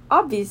 So,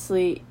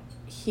 obviously,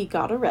 he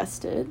got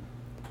arrested,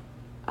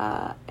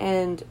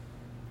 and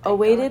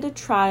awaited a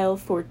trial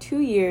for 2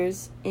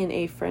 years in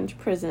a French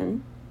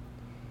prison.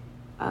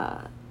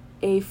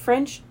 A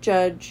French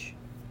judge,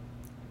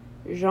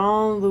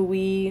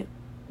 Jean-Louis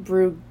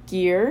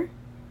Bruguière,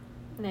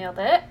 Nailed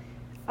it.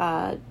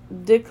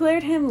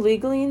 declared him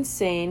legally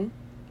insane,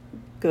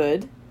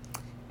 good,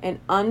 and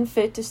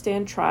unfit to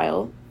stand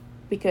trial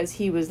because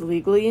he was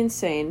legally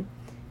insane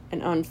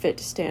and unfit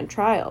to stand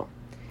trial.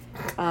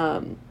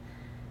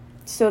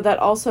 So that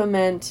also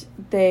meant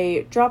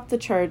they dropped the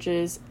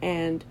charges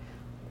and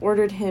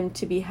ordered him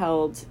to be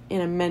held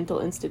in a mental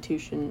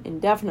institution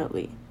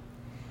indefinitely.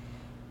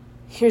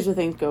 Here's where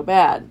things go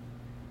bad.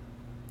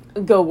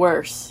 Go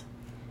worse.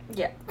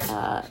 Yeah.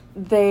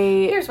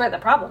 Here's where the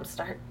problems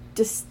start.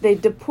 They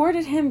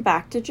deported him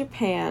back to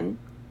Japan,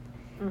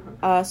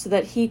 Mm-hmm. so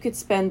that he could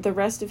spend the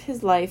rest of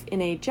his life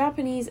in a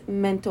Japanese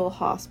mental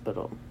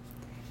hospital.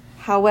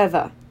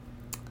 However,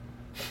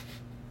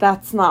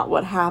 that's not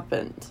what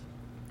happened.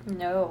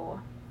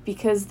 No.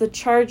 Because the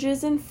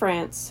charges in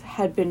France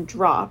had been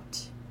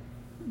dropped,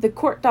 the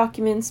court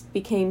documents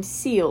became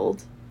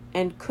sealed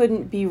and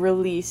couldn't be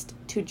released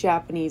to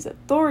Japanese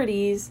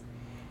authorities.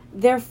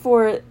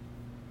 Therefore,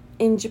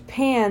 in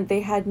Japan,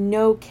 they had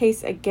no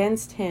case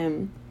against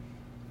him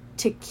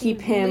to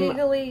keep him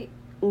legally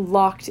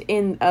locked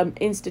in an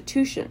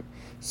institution.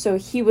 So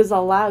he was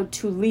allowed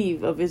to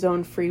leave of his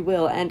own free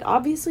will, and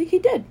obviously he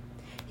did.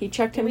 He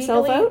checked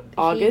himself legally, out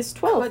August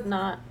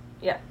 12th.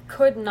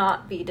 Could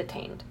not be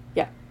detained.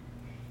 Yeah.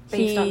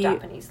 Based on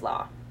Japanese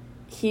law.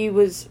 He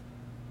was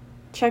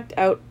checked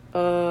out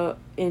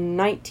in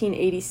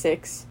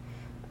 1986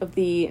 of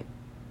the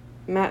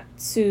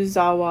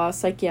Matsuzawa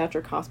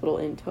Psychiatric Hospital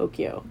in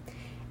Tokyo.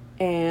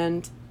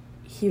 And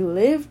he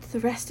lived the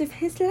rest of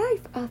his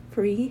life a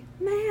free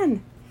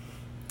man.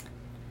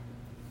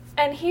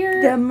 And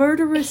here... The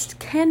murderous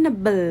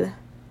cannibal.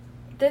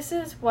 This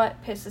is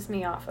what pisses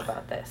me off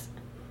about this.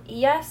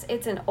 Yes,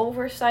 it's an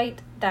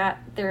oversight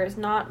that there is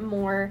not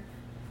more...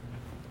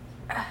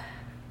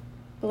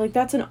 But, like,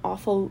 that's an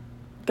awful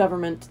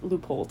government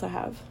loophole to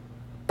have.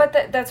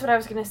 But that's what I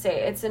was going to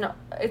say. It's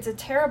a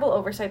terrible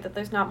oversight that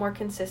there's not more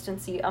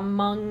consistency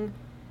among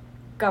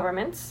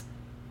governments.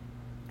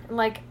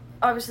 Like,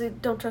 obviously,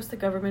 don't trust the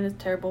government,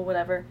 it's terrible,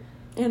 whatever.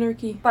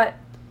 Anarchy. But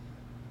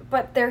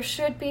there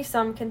should be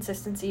some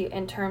consistency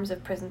in terms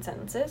of prison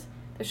sentences.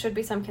 There should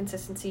be some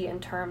consistency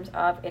in terms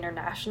of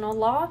international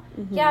law.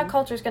 Mm-hmm. Yeah,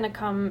 culture's going to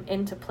come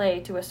into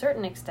play to a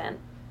certain extent.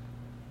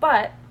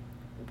 But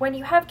when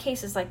you have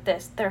cases like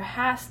this, there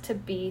has to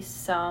be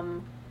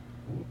some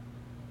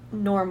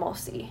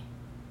normalcy.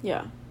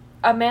 Yeah.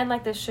 A man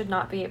like this should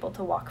not be able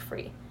to walk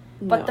free.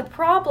 No. But the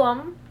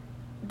problem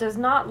does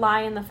not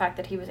lie in the fact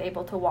that he was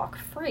able to walk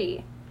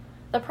free.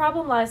 The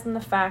problem lies in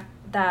the fact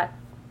that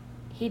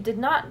he did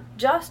not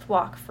just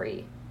walk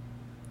free.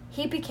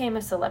 He became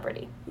a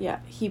celebrity. Yeah,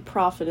 he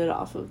profited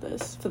off of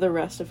this for the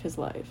rest of his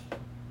life.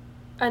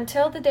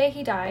 Until the day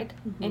he died,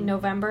 Mm-hmm. in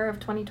November of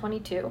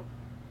 2022,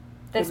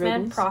 this Good man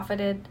riddance.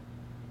 profited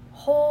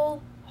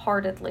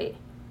wholeheartedly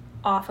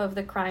off of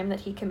the crime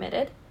that he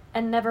committed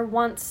and never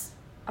once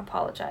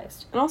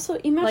apologized. And also,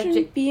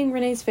 imagine being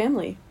Renee's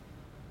family.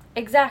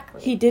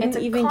 Exactly. He didn't It's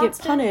a even constant-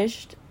 get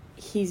punished.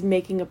 He's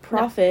making a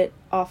profit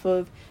off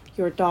of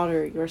your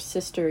daughter, your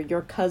sister,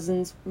 your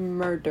cousin's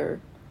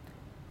murder.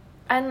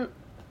 And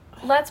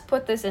let's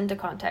put this into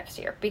context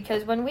here,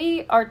 because when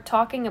we are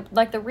talking,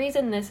 like, the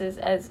reason this is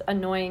as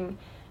annoying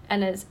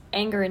and as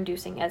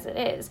anger-inducing as it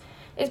is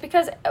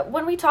because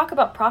when we talk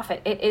about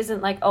profit, it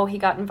isn't like, oh, he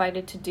got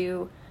invited to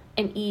do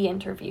an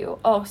E-interview.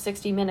 Oh,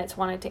 60 Minutes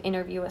wanted to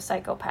interview a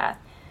psychopath.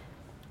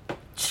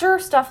 Sure,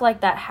 stuff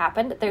like that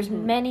happened. There's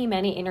many,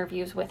 many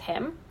interviews with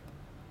him.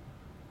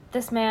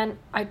 This man,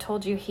 I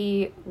told you,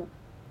 he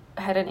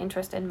had an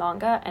interest in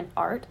manga and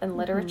art and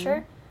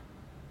literature.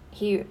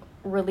 He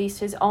released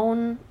his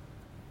own...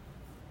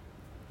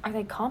 Are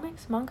they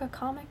comics? Manga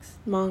comics?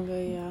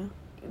 Manga, yeah.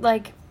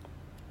 Like,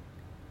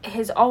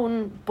 his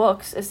own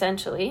books,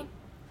 essentially,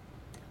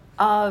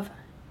 of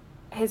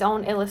his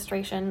own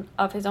illustration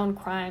of his own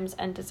crimes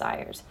and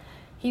desires.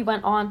 He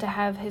went on to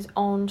have his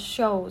own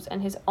shows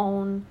and his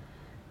own,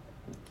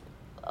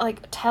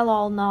 like,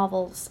 tell-all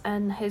novels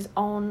and his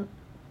own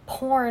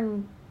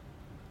porn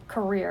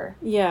career.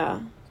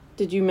 Yeah.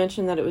 Did you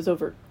mention that it was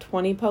over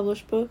 20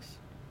 published books?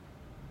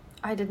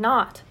 I did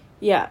not.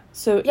 Yeah,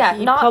 so Yeah,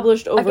 he not-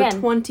 published over again,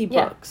 20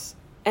 yeah. books.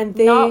 And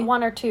they... Not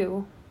one or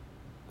two.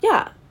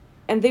 Yeah.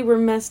 And they were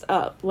messed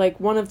up. Like,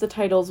 one of the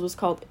titles was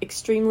called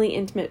Extremely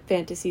Intimate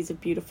Fantasies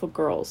of Beautiful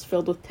Girls,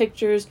 filled with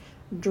pictures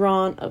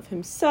drawn of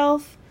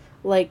himself.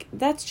 Like,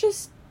 that's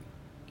just...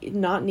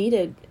 not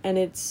needed, and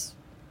it's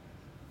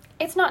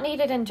not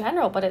needed in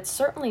general, but it's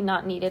certainly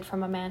not needed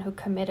from a man who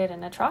committed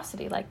an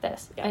atrocity like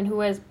this, and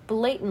who has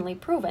blatantly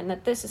proven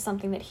that this is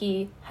something that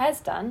he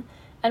has done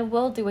and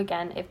will do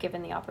again if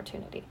given the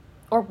opportunity,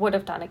 or would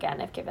have done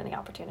again if given the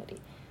opportunity.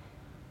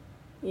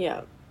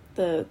 Yeah.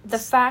 The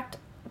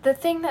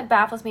thing that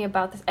baffles me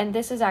about this, and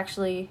this is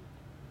actually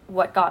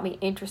what got me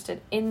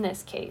interested in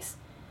this case,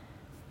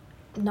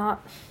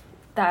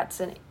 that's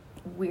a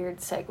weird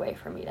segue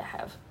for me to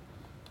have.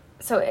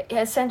 So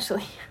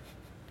essentially,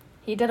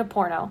 he did a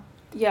porno.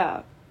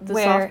 Yeah, the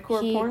where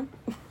softcore porn?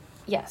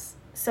 Yes.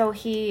 So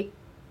he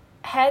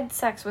had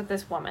sex with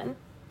this woman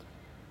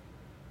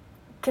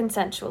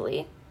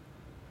consensually,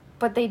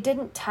 but they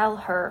didn't tell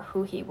her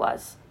who he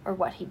was or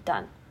what he'd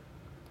done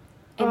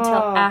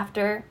until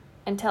after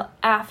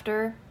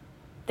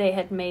they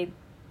had made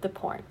the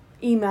porn.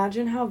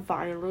 Imagine how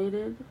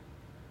violated.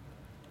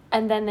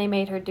 And then they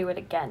made her do it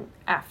again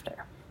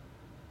after.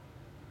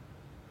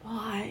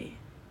 Why?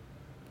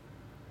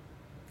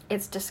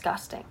 It's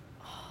disgusting.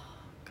 Oh,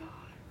 God.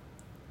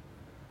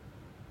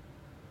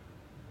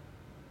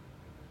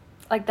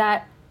 Like,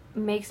 that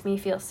makes me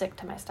feel sick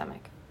to my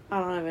stomach. I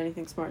don't have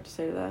anything smart to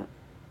say to that.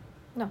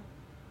 No.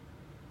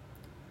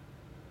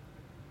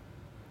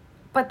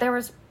 But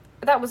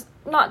that was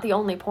not the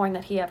only porn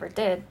that he ever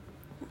did.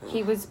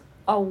 He was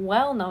a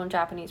well-known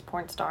Japanese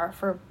porn star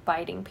for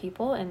biting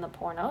people in the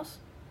pornos.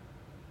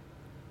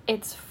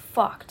 It's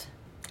fucked.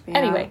 Yeah,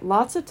 anyway.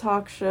 Lots of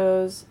talk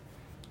shows.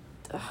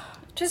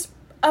 Just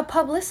a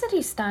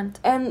publicity stunt.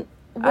 And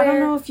I don't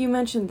know if you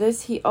mentioned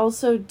this, he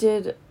also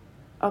did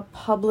a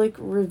public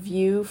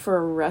review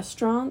for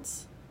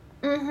restaurants.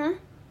 Mm-hmm.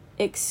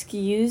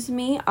 Excuse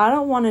me? I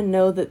don't want to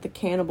know that the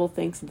cannibal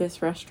thinks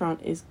this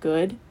restaurant is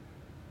good.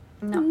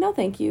 No. No,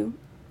 thank you.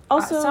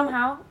 Also,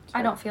 somehow,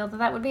 I don't feel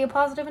that would be a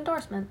positive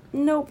endorsement.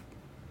 Nope.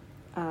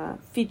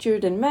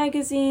 Featured in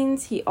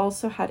magazines. He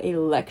also had a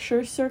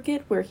lecture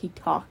circuit where he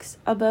talks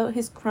about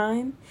his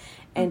crime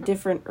and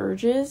different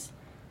urges.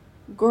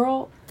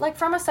 Girl. Like,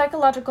 from a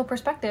psychological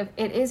perspective,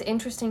 it is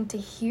interesting to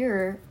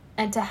hear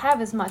and to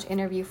have as much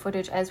interview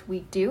footage as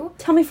we do.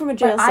 Tell me from a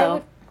jail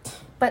cell.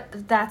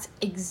 But that's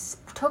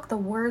took the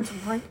words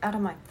right out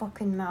of my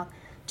fucking mouth.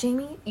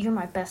 Jamie, you're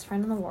my best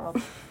friend in the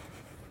world.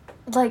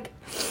 Like,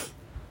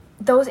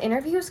 those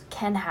interviews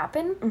can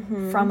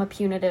happen from a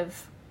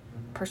punitive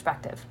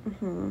perspective.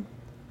 Mm-hmm.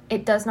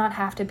 It does not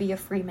have to be a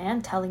free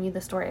man telling you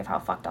the story of how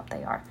fucked up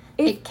they are.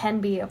 It can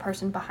be a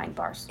person behind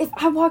bars. If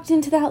I walked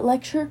into that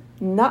lecture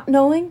not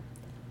knowing,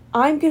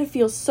 I'm going to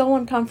feel so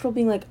uncomfortable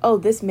being like, oh,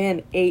 this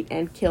man ate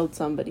and killed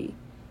somebody.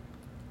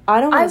 I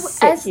don't want to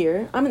sit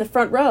here. I'm in the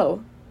front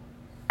row.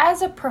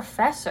 As a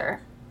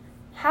professor,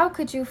 how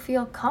could you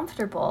feel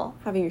comfortable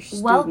having your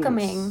students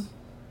welcoming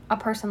a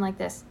person like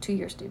this to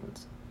your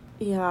students?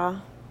 Yeah.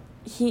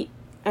 He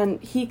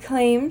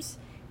claims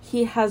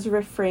he has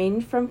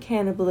refrained from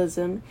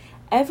cannibalism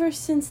ever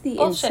since the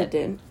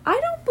incident. I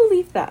don't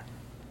believe that.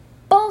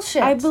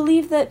 Bullshit. I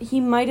believe that he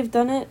might have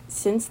done it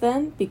since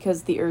then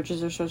because the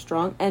urges are so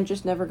strong and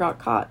just never got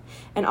caught.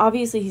 And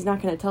obviously he's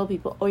not going to tell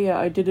people, oh yeah,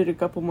 I did it a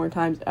couple more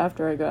times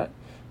after I got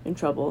in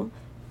trouble.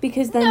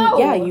 Because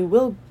then, you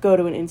will go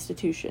to an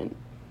institution.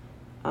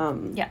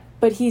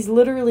 But he's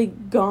literally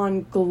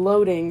gone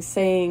gloating,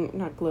 saying,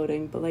 not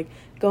gloating, but like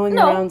going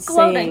around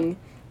saying,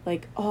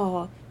 like,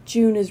 oh,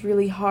 June is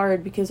really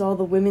hard because all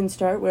the women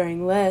start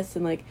wearing less,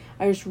 and like,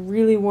 I just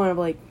really want to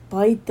like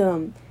bite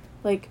them.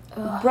 Like,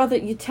 brother,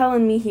 you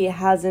telling me he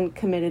hasn't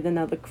committed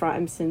another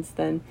crime since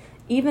then?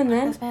 Even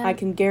then, I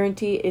can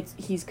guarantee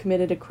he's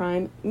committed a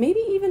crime, maybe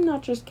even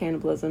not just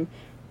cannibalism,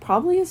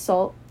 probably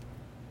assault,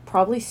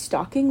 probably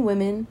stalking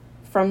women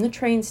from the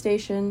train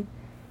station.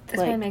 This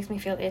man makes me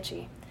feel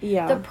itchy.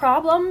 Yeah. The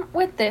problem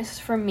with this,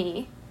 for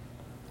me,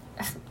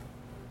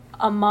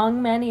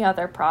 among many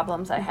other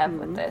problems I have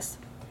with this,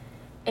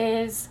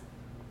 is,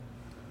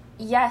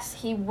 yes,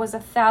 he was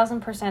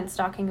 1,000%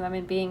 stalking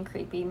women, being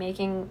creepy,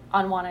 making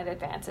unwanted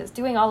advances,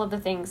 doing all of the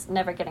things,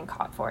 never getting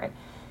caught for it.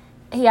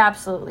 He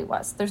absolutely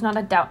was. There's not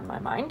a doubt in my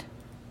mind.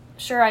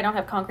 Sure, I don't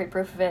have concrete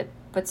proof of it,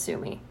 but sue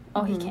me.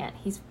 Oh, he can't.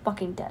 He's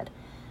fucking dead.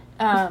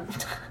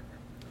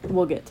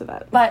 We'll get to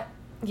that. But,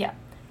 yeah.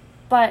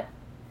 But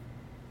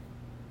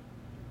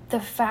the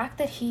fact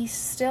that he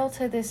still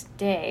to this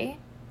day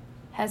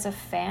has a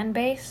fan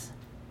base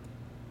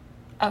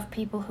of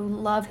people who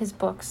love his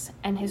books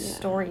and his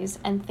stories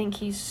and think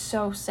he's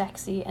so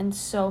sexy and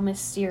so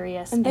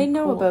mysterious and they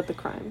know cool. about the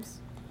crimes.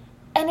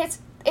 And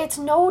it's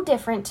no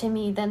different to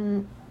me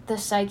than the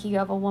psyche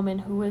of a woman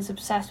who is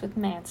obsessed with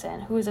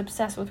Manson, who is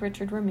obsessed with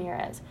Richard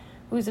Ramirez,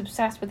 who is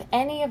obsessed with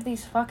any of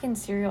these fucking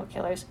serial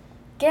killers.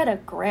 Get a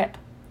grip.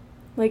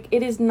 Like,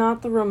 it is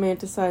not the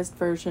romanticized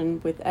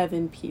version with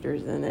Evan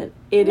Peters in it.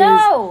 It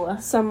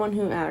is someone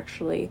who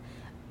actually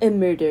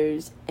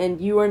murders,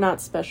 and you are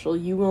not special.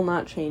 You will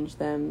not change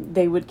them.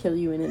 They would kill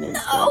you in an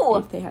instant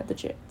if they had the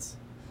chance.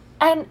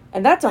 And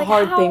that's a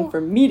hard thing for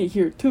me to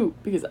hear, too,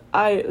 because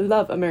I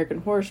love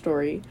American Horror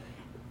Story.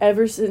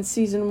 Ever since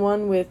season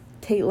 1 with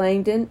Tate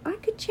Langdon, I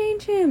could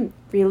change him.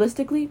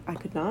 Realistically, I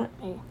could not.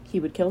 He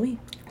would kill me.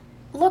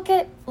 Look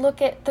at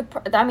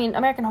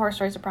American Horror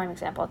Story is a prime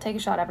example. I'll take a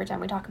shot every time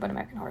we talk about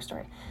American Horror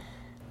Story.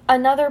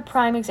 Another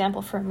prime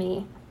example for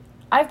me,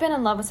 I've been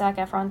in love with Zac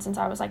Efron since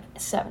I was like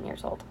 7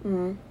 years old.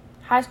 Mm-hmm.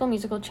 High School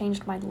Musical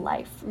changed my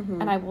life,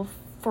 and I will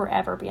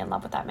forever be in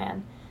love with that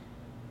man.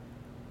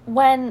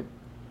 When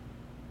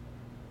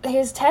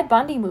his Ted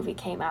Bundy movie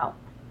came out,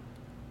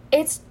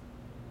 it's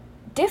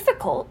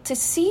difficult to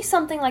see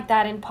something like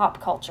that in pop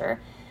culture,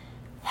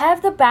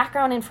 have the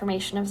background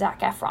information of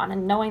Zac Efron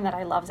and knowing that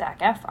I love Zac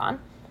Efron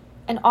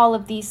and all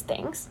of these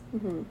things.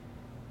 Mm-hmm.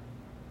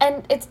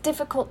 And it's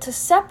difficult to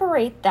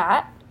separate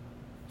that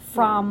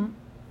from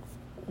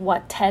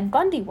what Ted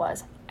Bundy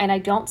was. And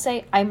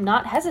I'm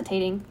not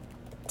hesitating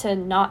to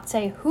not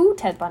say who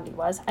Ted Bundy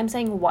was. I'm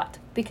saying what,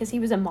 because he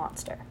was a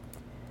monster.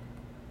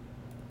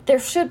 There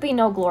should be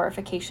no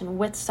glorification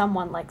with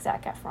someone like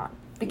Zac Efron,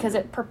 because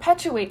it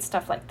perpetuates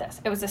stuff like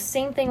this. It was the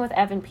same thing with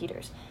Evan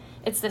Peters.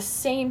 It's the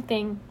same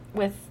thing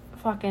with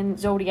fucking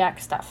Zodiac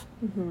stuff.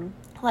 Mm-hmm.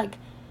 Like,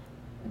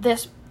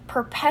 this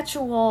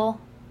perpetual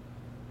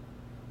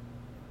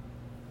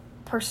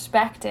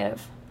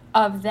perspective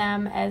of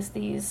them as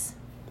these,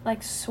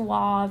 like,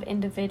 suave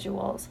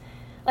individuals.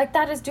 Like,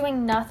 that is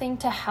doing nothing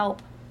to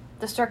help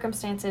the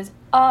circumstances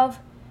of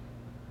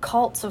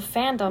cults of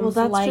fandoms. Well,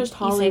 that's like just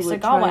Hollywood Issei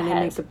Sagawa trying to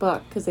make a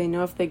buck, because they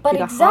know if they get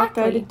a hot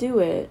guy to do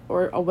it,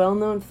 or a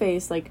well-known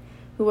face, like,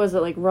 who was it,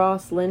 like,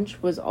 Ross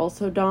Lynch was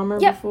also Dahmer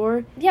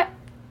before? Yep.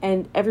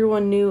 And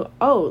everyone knew,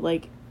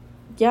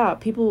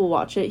 people will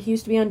watch it. He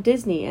used to be on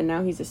Disney, and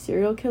now he's a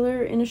serial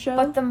killer in a show.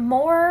 But the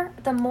more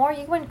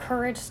you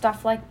encourage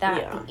stuff like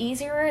that, the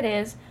easier it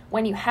is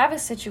when you have a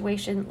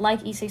situation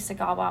like Issei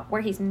Sagawa,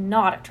 where he's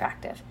not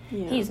attractive.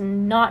 Yeah. He's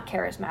not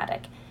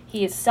charismatic.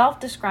 He is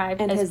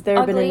self-described and as has there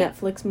ugly. been a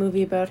Netflix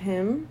movie about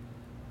him?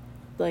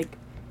 Like,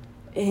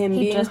 him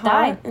being just hot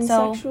died, and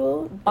so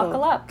sexual?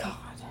 Buckle up. God.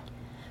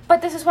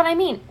 But this is what I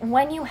mean.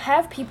 When you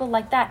have people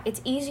like that,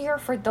 it's easier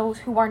for those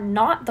who are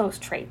not those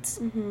traits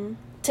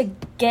to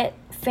get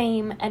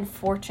fame and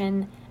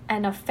fortune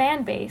and a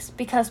fan base,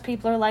 because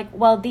people are like,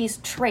 well, these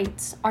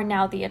traits are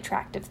now the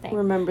attractive thing.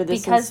 Remember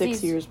this in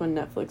 6 years when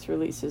Netflix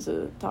releases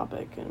a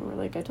topic, and we're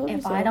like, I told you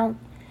so.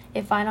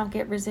 If I don't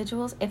get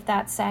residuals, if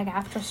that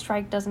SAG-AFTRA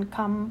strike doesn't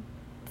come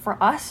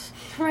for us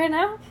right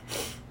now,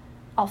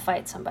 I'll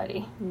fight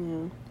somebody.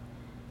 Yeah.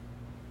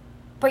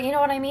 But you know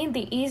what I mean?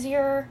 The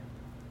easier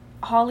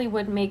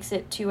Hollywood makes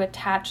it to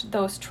attach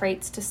those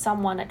traits to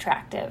someone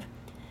attractive,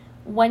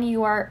 when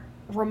you are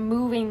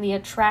removing the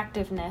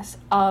attractiveness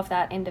of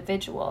that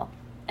individual,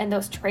 and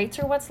those traits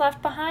are what's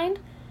left behind,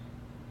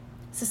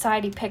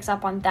 society picks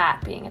up on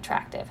that being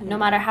attractive. Yeah. No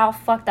matter how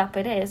fucked up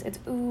it is, it's,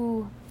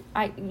 ooh,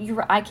 I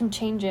can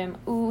change him.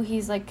 Ooh,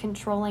 he's like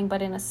controlling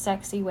but in a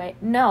sexy way.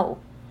 No.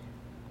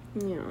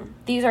 Yeah.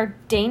 These are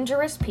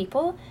dangerous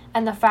people,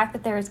 and the fact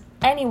that there is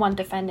anyone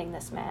defending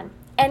this man,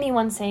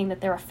 anyone saying that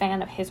they're a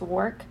fan of his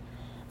work,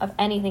 of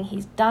anything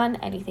he's done,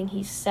 anything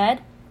he's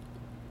said,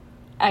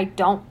 I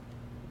don't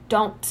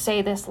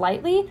say this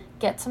lightly,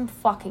 get some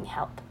fucking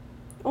help.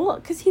 Well,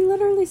 because he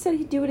literally said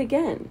he'd do it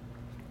again.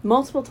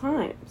 Multiple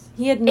times.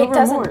 He had no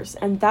remorse,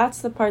 and that's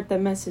the part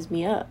that messes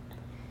me up.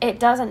 It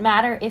doesn't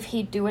matter if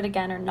he'd do it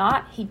again or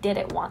not. He did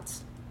it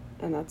once.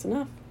 And that's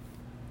enough.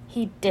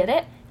 He did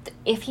it.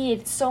 If he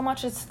had so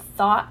much as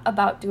thought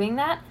about doing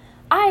that,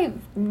 I've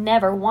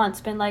never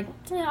once been like,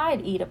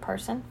 I'd eat a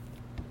person.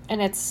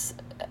 And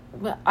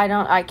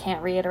I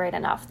can't reiterate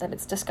enough that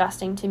it's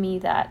disgusting to me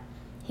that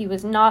he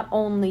was not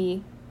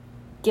only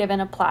given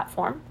a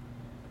platform,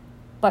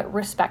 but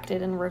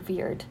respected and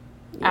revered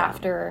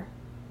after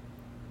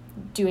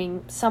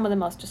doing some of the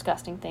most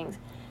disgusting things.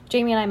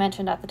 Jamie and I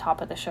mentioned at the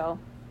top of the show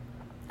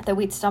that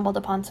we'd stumbled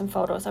upon some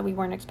photos that we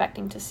weren't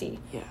expecting to see.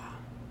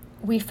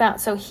 Yeah.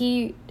 So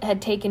he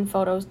had taken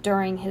photos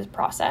during his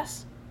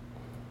process.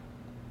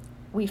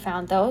 We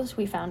found those.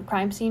 We found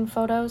crime scene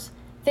photos.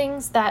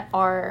 Things that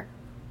are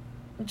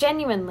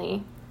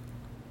genuinely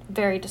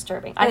very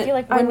disturbing. I feel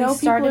like when we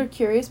started... people are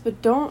curious, but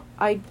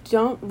I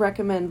don't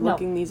recommend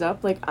looking these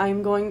up. Like,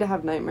 I'm going to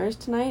have nightmares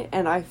tonight,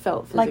 and I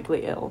felt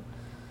physically ill.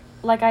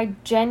 Like, I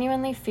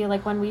genuinely feel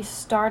like when we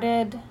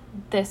started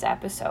this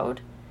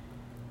episode,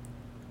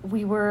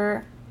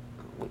 Jamie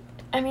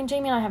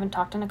and I haven't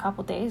talked in a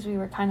couple days. We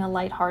were kind of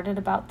lighthearted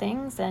about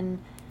things, and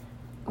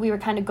we were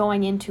kind of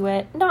going into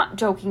it, not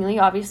jokingly.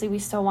 Obviously, we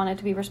still wanted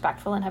to be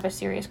respectful and have a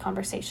serious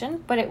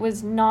conversation, but it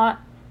was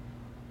not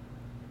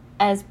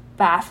as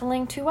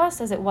baffling to us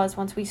as it was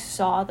once we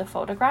saw the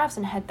photographs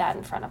and had that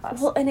in front of us.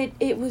 Well, and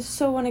it was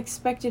so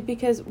unexpected,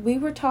 because we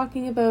were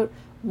talking about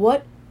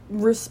what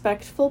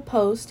respectful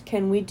post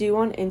can we do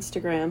on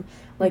Instagram.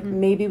 Like,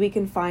 maybe we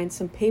can find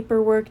some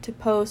paperwork to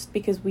post,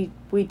 because we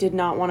did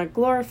not want to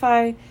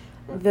glorify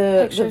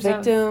the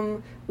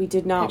victim. We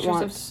did not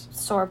want pictures of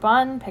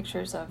Sorbonne,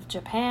 pictures of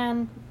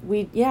Japan.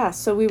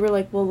 So we were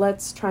like, well,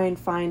 let's try and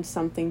find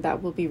something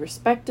that will be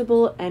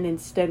respectable, and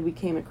instead we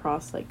came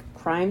across, like,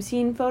 crime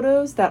scene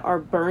photos that are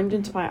burned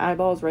into my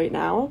eyeballs right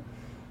now.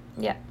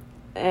 Yeah.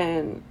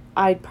 And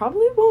I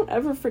probably won't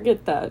ever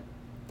forget that.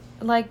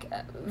 Like,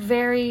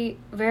 very,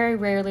 very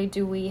rarely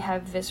do we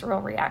have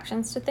visceral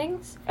reactions to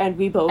things. And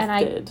we both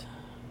did.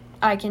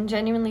 I can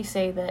genuinely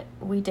say that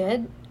we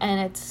did,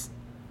 and it's,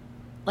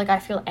 like, I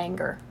feel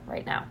anger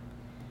right now.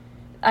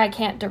 I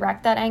can't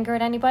direct that anger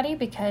at anybody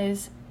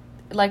because,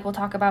 like we'll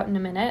talk about in a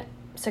minute,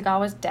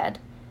 Sagawa's dead.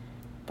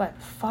 But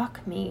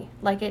fuck me.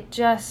 Like,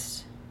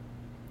 it's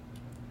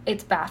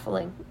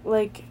baffling.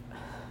 Like,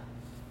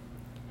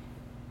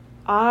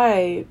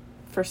 I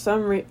feel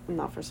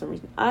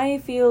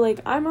like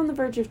I'm on the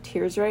verge of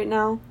tears right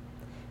now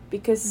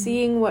because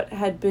seeing what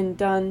had been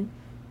done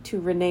to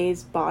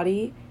Renee's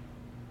body,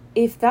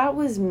 if that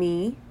was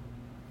me,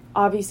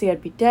 obviously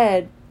I'd be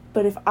dead,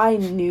 but if I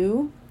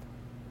knew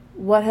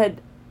what had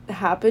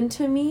happened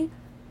to me,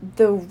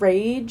 the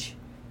rage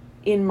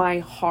in my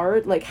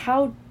heart, like,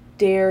 how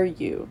dare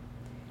you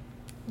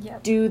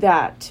do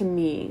that to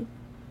me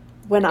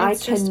when I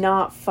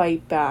cannot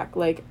fight back?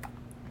 Like,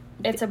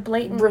 it's a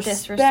blatant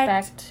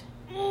disrespect.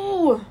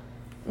 Ooh.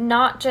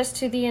 Not just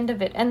to the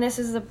individual, and this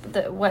is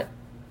the what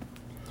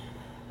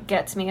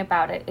gets me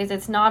about it, is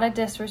it's not a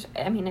disrespect.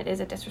 I mean, it is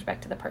a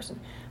disrespect to the person,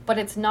 but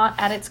it's not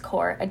at its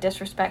core a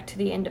disrespect to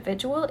the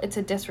individual. It's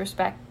a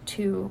disrespect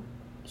to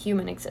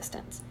human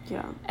existence.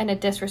 Yeah. And a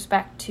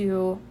disrespect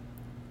to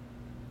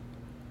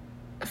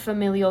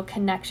familial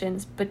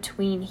connections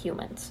between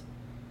humans.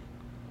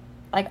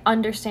 Like,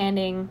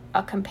 understanding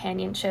a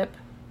companionship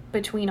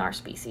between our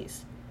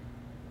species.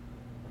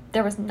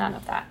 There was none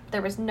of that.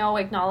 There was no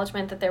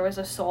acknowledgement that there was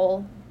a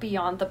soul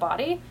beyond the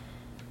body,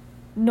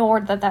 nor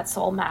that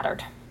soul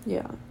mattered.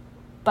 Yeah.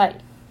 But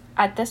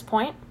at this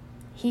point,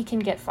 he can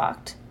get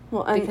fucked.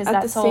 Well, and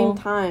at the same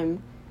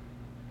time,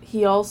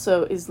 he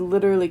also is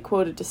literally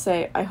quoted to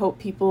say, "I hope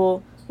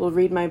people will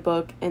read my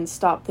book and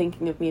stop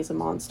thinking of me as a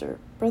monster."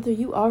 Brother,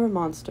 you are a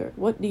monster.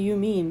 What do you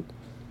mean?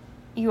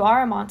 You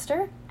are a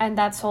monster, and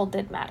that soul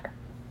did matter.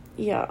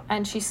 Yeah.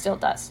 And she still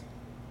does.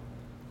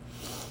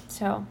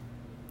 So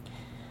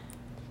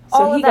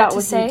he got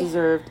what he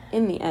deserved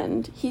in the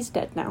end. He's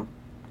dead now.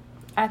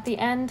 At the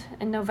end,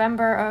 in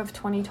November of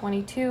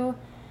 2022,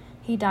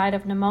 he died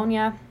of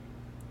pneumonia.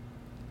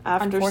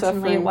 After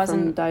suffering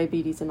from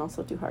diabetes and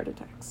also 2 heart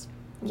attacks.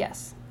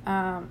 Yes.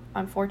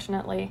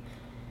 Unfortunately,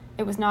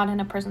 it was not in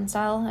a prison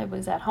cell. It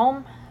was at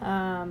home.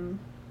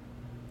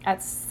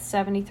 At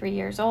 73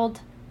 years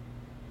old.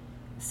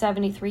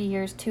 73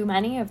 years too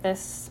many of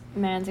this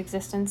man's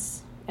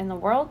existence in the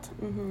world.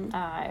 Mm-hmm.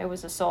 It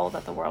was a soul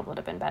that the world would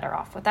have been better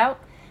off without.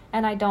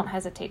 And I don't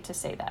hesitate to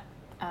say that.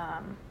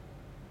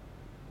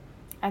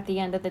 At the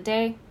end of the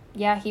day,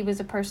 yeah, he was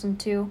a person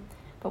too.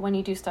 But when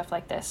you do stuff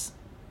like this,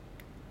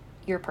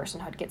 your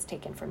personhood gets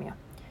taken from you.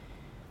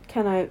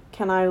 Can I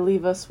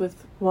leave us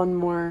with one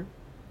more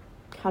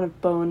kind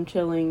of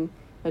bone-chilling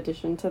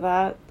addition to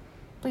that?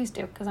 Please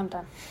do, because I'm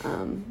done.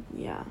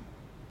 Yeah.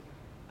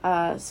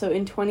 So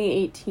in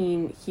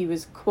 2018, he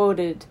was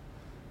quoted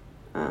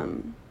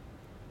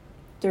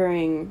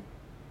during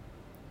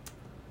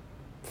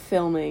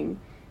filming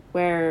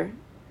where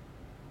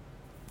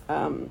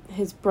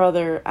his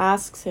brother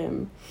asks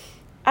him,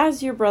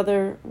 "As your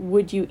brother,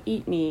 would you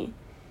eat me?"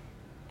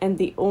 And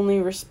the only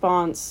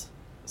response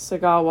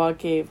Sagawa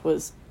gave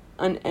was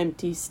an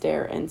empty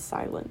stare and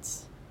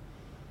silence.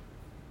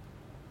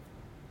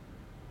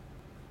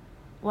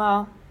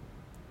 Well,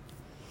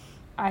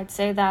 I'd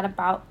say that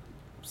about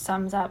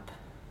sums up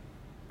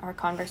our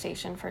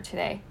conversation for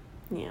today.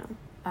 Yeah.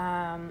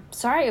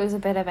 Sorry it was a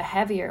bit of a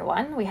heavier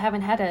one. We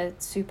haven't had a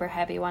super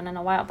heavy one in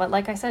a while, but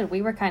like I said,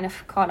 we were kind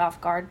of caught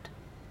off guard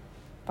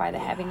by the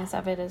heaviness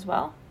of it as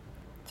well.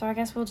 So I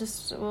guess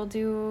we'll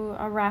do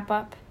a wrap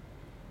up.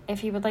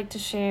 If you would like to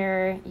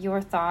share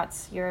your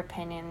thoughts, your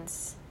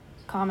opinions,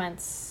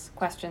 comments,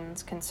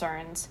 questions,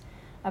 concerns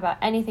about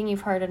anything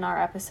you've heard in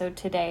our episode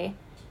today,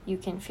 you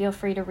can feel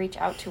free to reach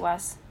out to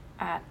us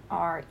at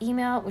our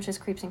email, which is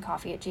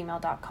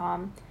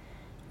creepsandcoffee@gmail.com.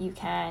 You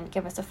can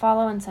give us a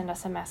follow and send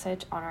us a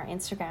message on our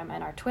Instagram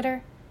and our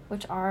Twitter,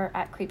 which are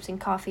at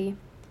creepsandcoffee.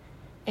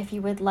 If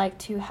you would like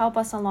to help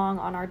us along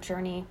on our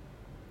journey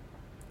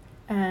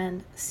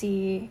and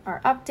see our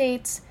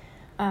updates,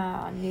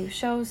 new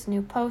shows,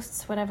 new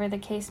posts, whatever the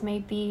case may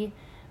be,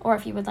 or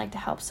if you would like to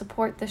help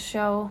support the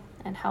show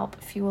and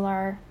help fuel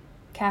our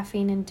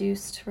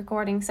caffeine-induced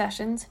recording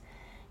sessions,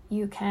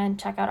 you can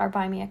check out our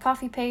Buy Me a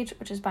Coffee page,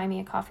 which is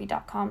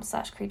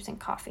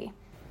buymeacoffee.com/creepsandcoffee.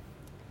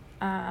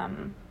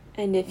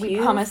 And if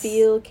you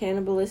feel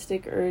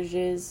cannibalistic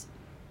urges,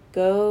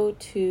 go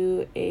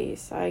to a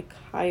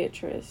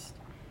psychiatrist.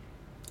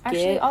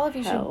 Actually, Get all of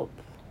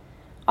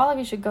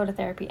you should go to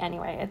therapy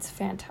anyway. It's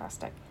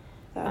fantastic.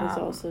 That is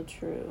also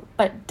true.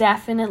 But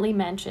definitely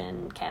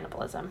mention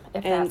cannibalism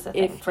if that's a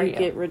thing for you. And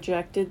if you get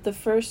rejected the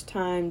first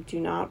time, do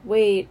not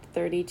wait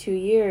 32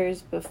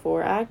 years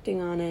before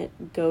acting on it.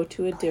 Go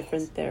to a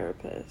different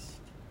therapist.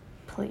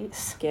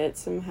 Please. Get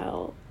some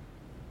help.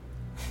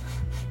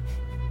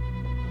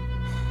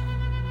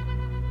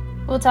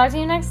 We'll talk to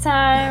you next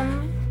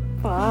time.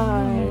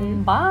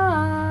 Bye.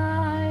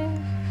 Bye.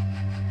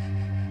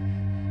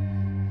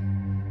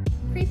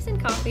 Creeps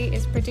and Coffee Coffee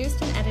is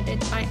produced and edited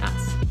by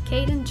us,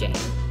 Kate and Jane.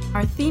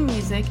 Our theme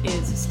music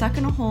is Stuck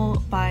in a Hole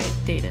by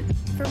Dated.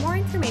 For more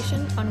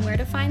information on where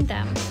to find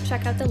them,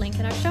 check out the link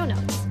in our show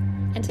notes.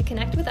 And to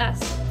connect with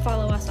us,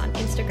 follow us on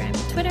Instagram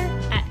and Twitter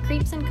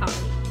 @Creeps and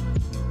Coffee.